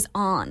always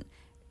on.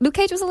 Luke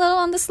Cage was a little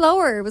on the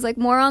slower. It was like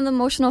more on the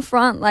emotional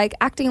front. Like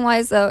acting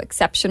wise though,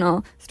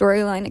 exceptional.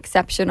 Storyline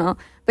exceptional.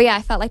 But yeah,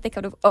 I felt like they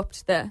could have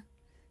upped the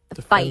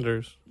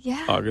Defenders. Fight.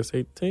 Yeah. August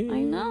 18th.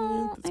 I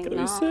know. It's going to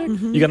be sick.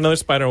 Mm-hmm. You got another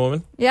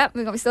Spider-Woman? Yeah.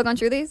 We still going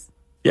through these?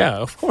 Yeah,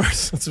 of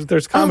course.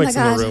 There's comics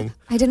in the room.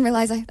 I didn't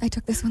realize I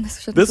took this one.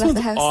 This one's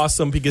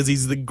awesome because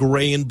he's the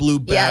gray and blue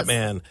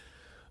Batman. Yes.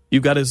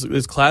 You've got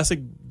his classic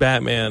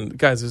Batman.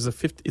 Guys,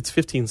 it's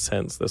 15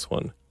 cents, this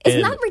one.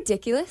 Isn't that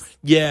ridiculous?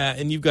 Yeah,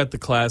 and you've got the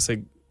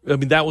classic. I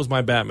mean, that was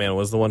my Batman,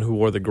 was the one who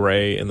wore the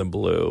gray and the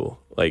blue.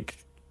 Like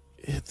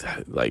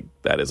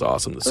that is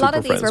awesome. A lot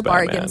of these were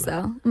bargains,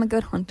 though. I'm a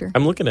good hunter.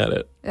 I'm looking at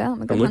it. Yeah,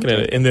 I'm looking at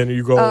it. And then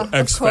you go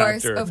X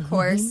Factor. Of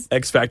course.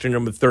 X Factor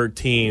number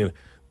 13.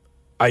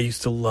 I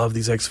used to love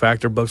these X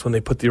Factor books when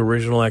they put the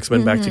original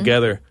X-Men back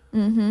together.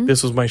 Mm-hmm.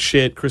 This was my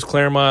shit. Chris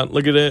Claremont,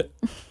 look at it.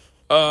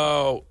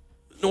 Oh,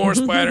 Noir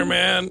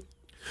Spider-Man.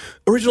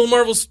 Original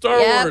Marvel Star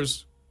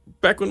Wars.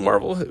 Back when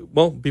Marvel,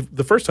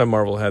 the first time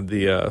Marvel had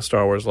the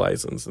Star Wars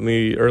license in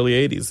the early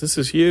 80s. This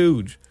is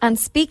huge. And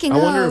speaking I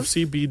wonder if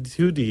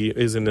CB2D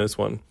is in this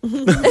one.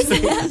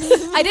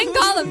 I didn't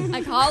call him.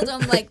 I called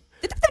him like...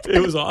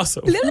 It was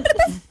awesome.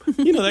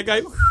 You know, that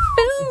guy...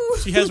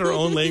 She has her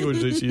own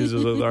language that she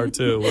uses with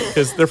R2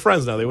 because they're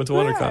friends now. They went to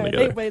WonderCon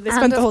together. They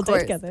spent the whole day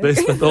together. They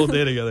spent the whole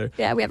day together.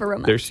 Yeah, we have a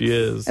romance. There she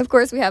is. Of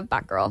course, we have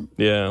Batgirl.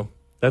 Yeah,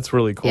 that's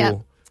really cool. Yeah.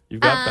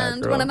 You've got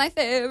and Batgirl. One of my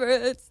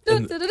favorites.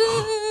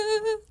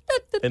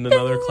 And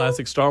another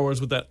classic Star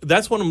Wars with that.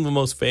 That's one of the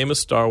most famous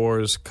Star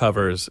Wars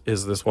covers.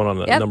 Is this one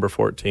on number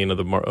 14 of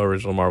the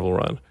original Marvel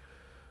run?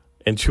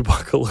 And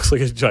Chewbacca looks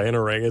like a giant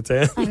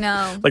orangutan. I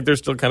know. Like they're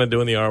still kind of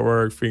doing the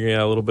artwork, figuring it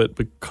out a little bit.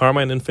 But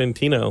Carmine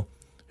Infantino,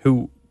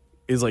 who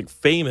is like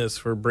famous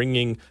for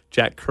bringing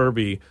Jack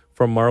Kirby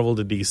from Marvel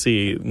to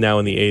DC, now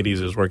in the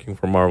 80s is working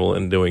for Marvel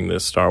and doing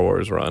this Star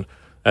Wars run.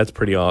 That's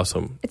pretty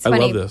awesome. It's I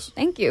funny. love this.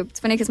 Thank you.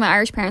 It's funny because my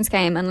Irish parents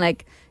came and I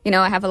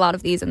have a lot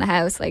of these in the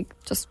house, like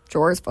just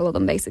drawers full of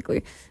them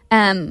basically.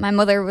 My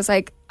mother was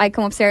like, I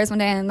come upstairs one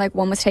day and like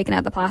one was taking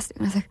out the plastic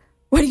and I was like,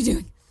 what are you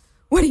doing?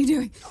 What are you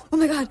doing? Oh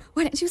my God.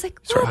 What? And she was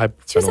like, they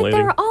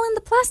were all in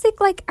the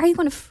plastic. Like, are you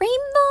going to frame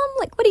them?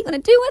 Like, what are you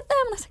going to do with them?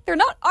 And I was like, they're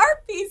not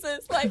art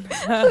pieces. Like,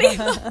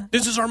 please.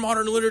 This is our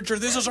modern literature.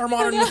 This is our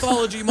modern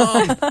mythology,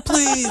 Mom.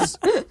 Please.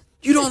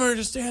 You don't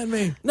understand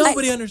me.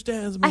 Nobody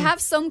understands me. I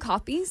have some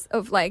copies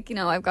of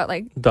I've got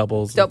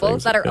doubles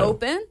that are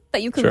open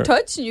that you can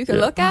touch and you can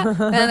look at.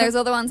 And then there's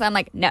other ones I'm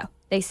like, no,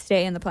 they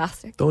stay in the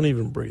plastic. Don't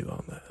even breathe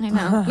on that. I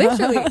know.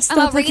 Literally. And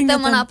I'll read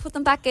them and I'll put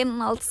them back in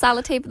and I'll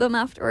sellotape them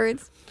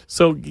afterwards.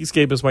 So,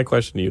 Geekscape is my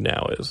question to you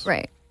now is...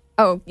 Right.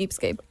 Oh,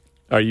 Geekscape.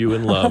 Are you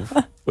in love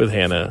with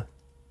Hannah?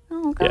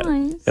 Oh, guys.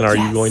 Yeah. And are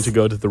you going to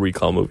go to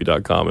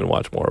therecallmovie.com and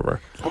watch more of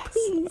her? Oh,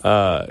 please.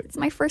 It's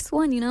my first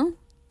one, And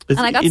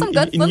I got some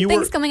good fun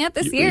things coming out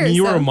this year.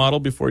 You were a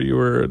model before you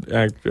were an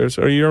actress.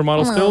 Are you a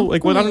model still?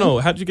 Like, what? I don't know.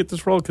 How did you get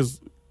this role?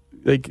 Because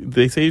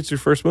they say it's your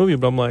first movie,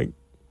 but I'm like...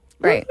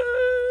 Right.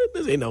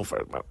 This ain't no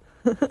first movie.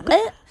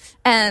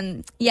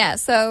 Yeah,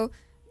 so,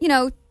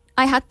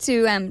 I had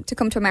to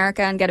come to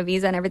America and get a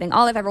visa and everything.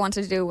 All I've ever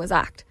wanted to do was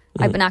act.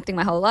 I've been acting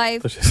my whole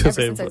life.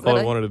 All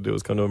I wanted to do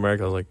was come to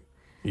America. I was like,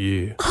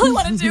 yeah. All I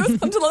want to do is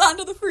come to the land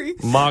of the free.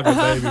 MAGA,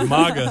 baby.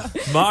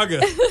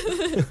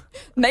 MAGA.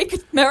 Make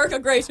America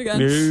great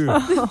again.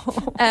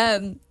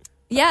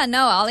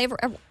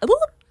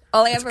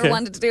 All I ever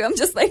wanted to do, I'm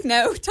just like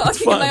now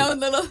talking in my own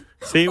little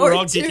we're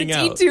all geeking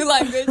out. D2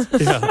 language.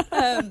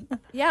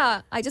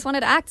 I just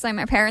wanted to act. So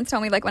my parents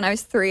told me when I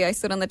was 3, I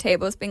stood on the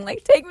tables being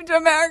like, take me to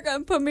America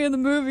and put me in the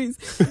movies.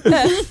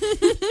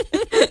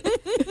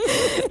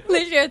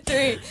 Literally at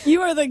 3.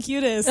 You are the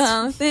cutest.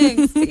 Oh,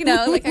 thanks.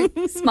 Like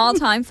a small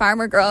time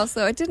farmer girl.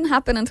 So it didn't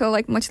happen until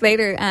much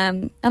later.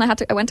 And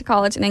I went to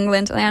college in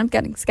England and I ended up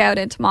getting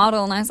scouted to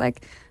model. And I was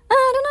like,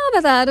 I don't know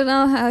about that. I don't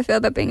know how I feel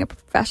about being a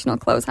professional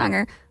clothes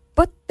hanger.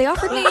 But they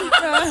offered me...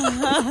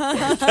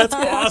 That's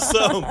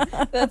awesome.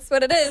 That's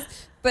what it is.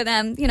 But,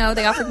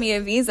 they offered me a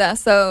visa.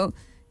 So,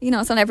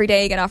 it's not every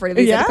day you get offered a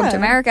visa to come to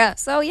America.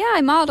 So, I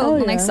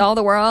modeled and I saw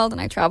the world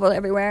and I traveled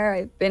everywhere.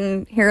 I've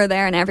been here,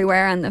 there, and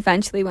everywhere. And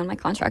eventually when my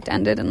contract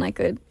ended and I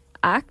could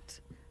act,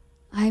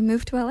 I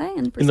moved to LA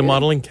and the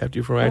modeling kept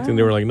you from acting.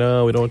 They were like,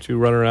 no, we don't want you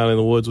running around in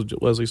the woods with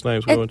Wesley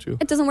Snipes. We want you.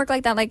 It doesn't work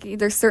like that. Like,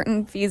 there's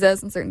certain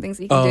visas and certain things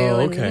you can do.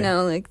 And,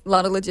 a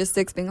lot of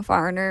logistics being a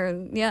foreigner.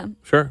 And,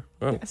 Sure.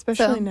 Oh.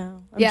 Especially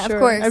now. Of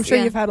course. I'm sure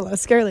you've had a lot of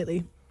scare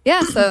lately.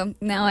 Yeah, so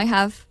now I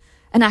have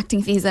an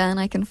acting visa and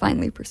I can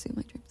finally pursue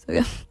my dreams.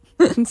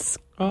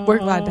 So, we're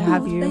glad to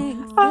have you.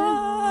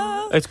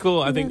 It's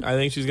cool. I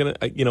think she's gonna.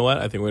 You know what?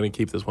 I think we're gonna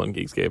keep this one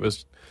Geekscape.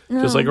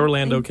 Just like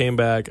Orlando came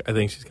back. I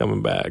think she's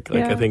coming back.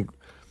 I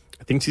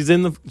think she's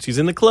in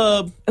the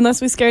club. Unless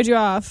we scared you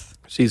off.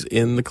 She's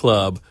in the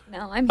club.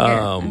 No, I'm here.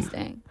 I'm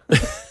staying.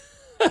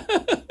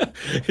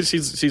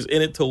 she's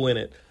in it to win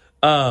it.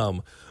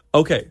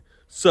 Okay.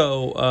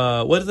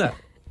 So, what is that?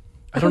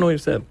 I don't know what you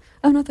said.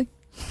 Oh, nothing.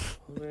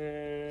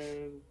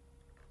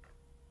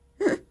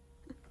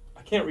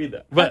 I can't read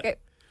that. But, okay.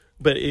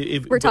 But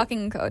we're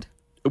talking code.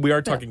 We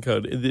are talking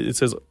code. It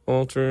says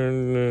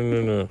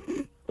alternate.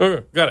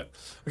 Okay, got it.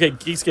 Okay,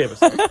 Geekscape.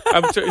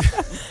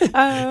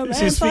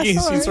 She's speaking.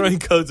 She's throwing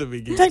codes at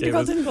me.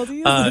 Technical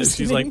difficulties.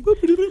 She's like, boop,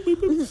 boop, boop,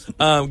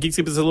 boop.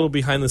 Geekscape is a little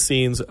behind the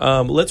scenes.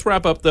 Let's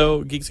wrap up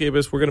though.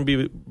 Geekscape, we're going to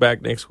be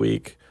back next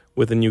week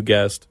with a new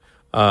guest.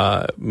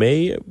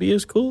 May be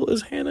as cool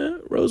as Hannah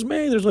Rose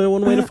May. There's only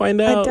one way to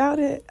find out. I doubt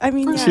it. I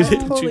mean,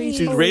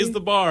 she's raised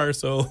the bar,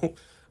 so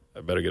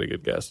I better get a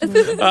good guest. But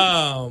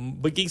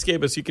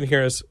Geekscapists, you can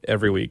hear us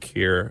every week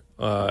here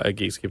at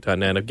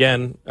Geekscape.net.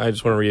 Again, I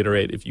just want to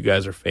reiterate, if you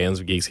guys are fans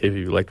of Geekscape, if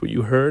you liked what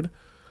you heard,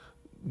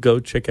 go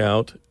check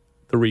out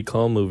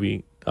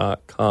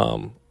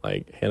therecallmovie.com.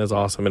 Like, Hannah's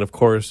awesome. And, of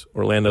course,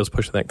 Orlando's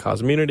pushing that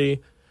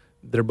Cosmunity.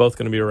 They're both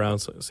going to be around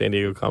San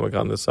Diego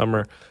Comic-Con this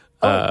summer.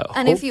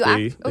 And if you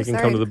they can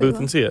come to the booth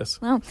and see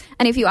us. Wow.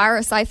 And if you are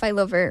a sci-fi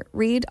lover,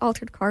 read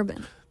Altered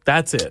Carbon.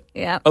 That's it.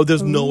 Yeah. Oh,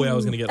 there's no way I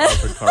was going to get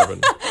Altered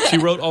Carbon. She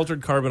wrote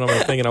Altered Carbon on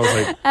my thing, and I was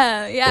like,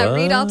 what?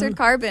 Read Altered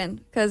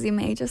Carbon, because you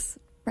may just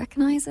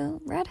recognize a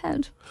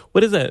redhead.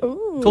 What is that?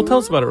 Well, tell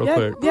us about it real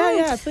quick.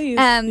 Yeah, please.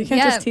 You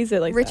can't just tease it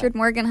like Richard that.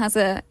 Morgan has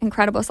an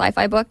incredible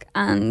sci-fi book,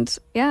 and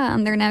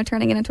they're now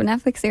turning it into a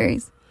Netflix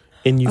series.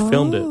 And you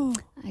filmed it.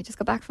 I just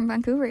got back from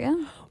Vancouver,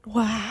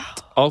 Wow.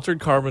 Altered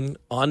Carbon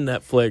on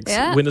Netflix.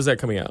 Yeah. When is that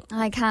coming out?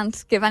 I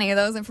can't give any of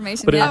those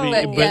information But yet. I mean,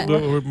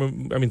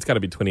 it's got to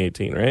be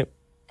 2018, right?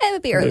 It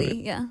would be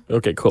early, yeah.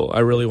 Okay, cool.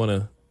 I really want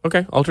to...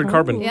 Okay, Altered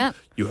Carbon. Yeah.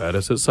 You had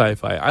us at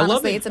sci-fi. I love it.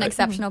 Honestly, it's an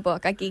exceptional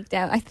book. I geeked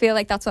out. I feel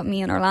like that's what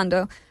me and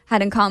Orlando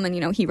had in common. You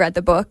know, he read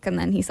the book and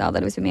then he saw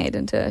that it was being made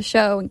into a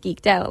show and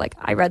geeked out. Like,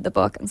 I read the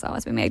book and saw it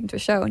was being made into a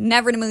show. And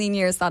never in a million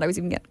years thought I was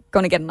even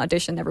going to get an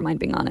audition, never mind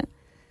being on it.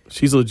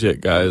 She's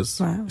legit, guys.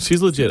 Wow.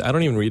 She's legit. I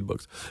don't even read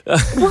books.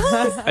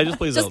 I just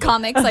play Zelda. Just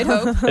comics, I'd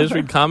hope. I just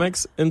read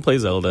comics and play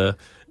Zelda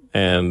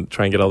and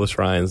try and get all the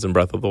shrines in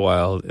Breath of the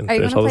Wild and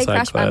finish all the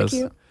side quests.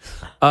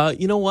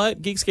 You know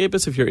what,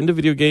 Geekscapists, if you're into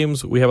video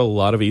games, we have a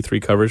lot of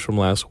E3 coverage from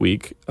last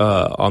week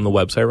on the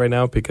website right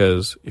now,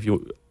 because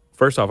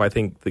first off, I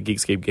think the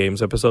Geekscape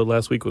Games episode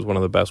last week was one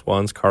of the best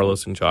ones.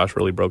 Carlos and Josh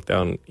really broke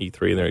down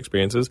E3 and their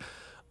experiences.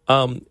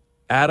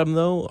 Adam,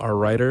 though, our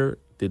writer,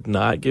 did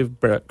not give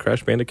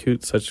Crash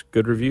Bandicoot such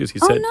good reviews. He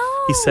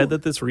said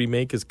that this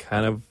remake is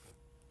kind of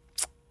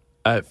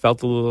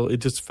it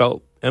just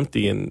felt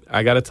empty. And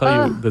I got to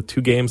tell you, the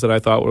two games that I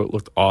thought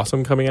looked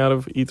awesome coming out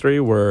of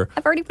E3 were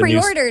I've already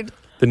pre-ordered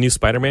the new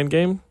Spider-Man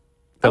game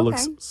that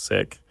looks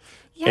sick.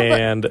 Yeah,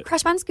 and but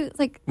Crash Bandicoot,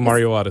 like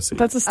Mario Odyssey.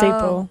 That's a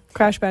staple.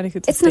 Crash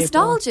Bandicoot's a staple.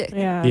 Nostalgic.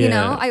 Yeah. You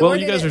know, well,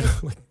 you guys are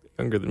like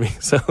younger than me,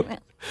 so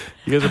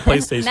you guys are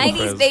PlayStation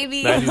 90s,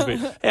 baby. 90s,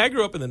 baby. Hey, I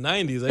grew up in the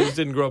 90s. I just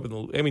didn't grow up in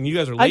the... I mean, you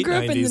guys are late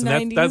 90s.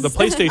 And the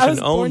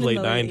PlayStation owned late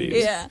 90s.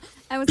 Yeah,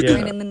 I was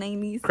born in the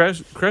 90s.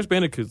 Crash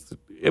Bandicoot,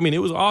 I mean, it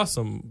was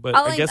awesome, but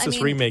I guess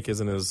this remake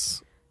isn't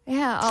as...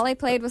 Yeah, all I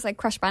played was like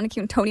Crash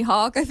Bandicoot and Tony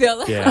Hawk, I feel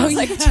like. Yeah. I was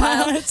like a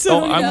child. I'm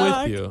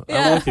with you.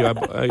 I'm with you.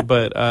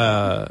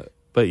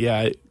 But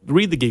yeah,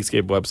 read the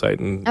Geekscape website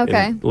and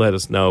let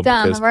us know.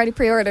 Damn, I've already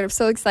pre-ordered. I'm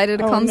so excited.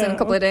 It comes in a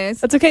couple of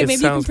days. That's okay.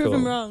 Maybe you can prove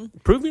him wrong.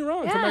 Prove me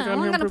wrong. Yeah, Come back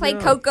I'm here going to play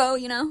Coco,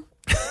 you know.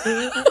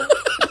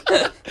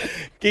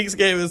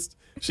 Geekscape,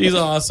 she's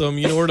awesome.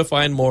 You know where to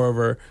find more of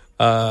her.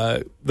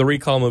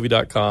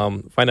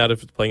 TheRecallMovie.com. Find out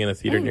if it's playing in a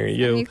theater near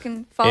you. And you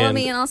can follow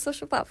me on all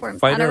social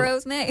platforms. Hannah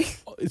Rose May.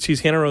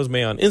 She's Hannah Rose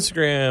May on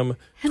Instagram,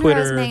 Hannah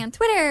Twitter. Rose May on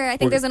Twitter. I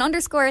think there's an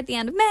underscore at the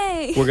end of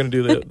May. We're going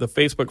to do the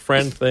Facebook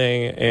friend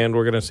thing, and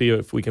we're going to see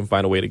if we can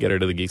find a way to get her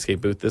to the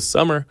Geekscape booth this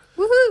summer.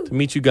 Woohoo! To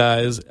meet you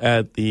guys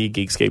at the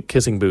Geekscape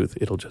kissing booth.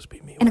 It'll just be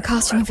me. In a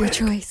costume of your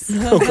choice.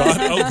 Oh, God.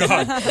 Oh,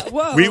 God.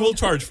 Whoa. We will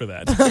charge for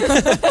that.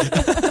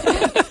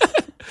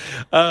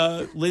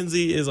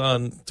 Lindsay is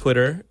on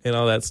Twitter and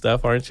all that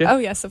stuff, aren't you? Oh,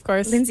 yes, of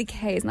course. Lindsay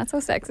K. Isn't that so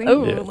sexy?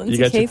 Oh, yeah, Lindsay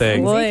you got K. your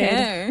thing.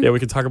 Floyd. Yeah, we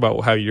could talk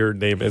about how your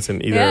name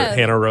isn't either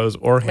Hannah Rose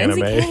or Hannah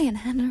Lindsay May. K. and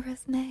Hannah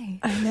Rose May.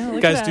 I know.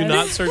 Guys, do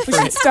not search We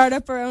for... should start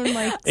up our own,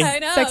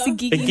 sexy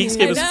geeky And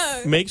Geekscape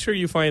name. make sure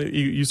you find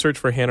you search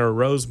for Hannah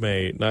Rose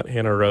May, not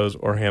Hannah Rose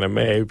or Hannah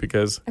May,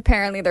 because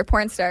Apparently they're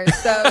porn stars,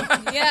 so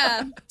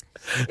yeah.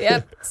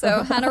 Yep.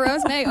 So Hannah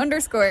Rose May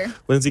underscore.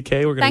 Lindsay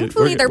K.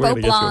 Thankfully, they're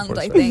both blonde,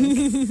 I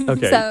think.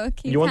 Okay. So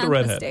you want the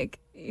redhead? Mistake.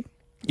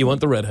 You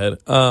want the redhead?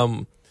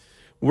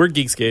 We're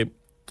Geekscape.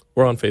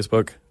 We're on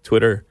Facebook,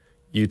 Twitter,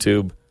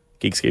 YouTube,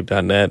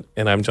 Geekscape.net,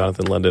 and I'm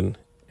Jonathan London,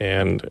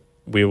 and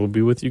we will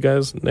be with you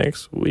guys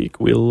next week.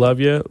 We love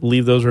you.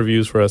 Leave those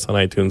reviews for us on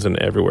iTunes and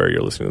everywhere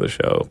you're listening to the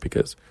show,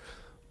 because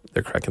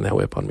they're cracking that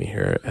whip on me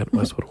here at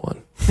Westwood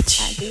One.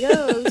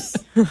 Adios.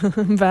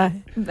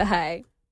 Bye. Bye.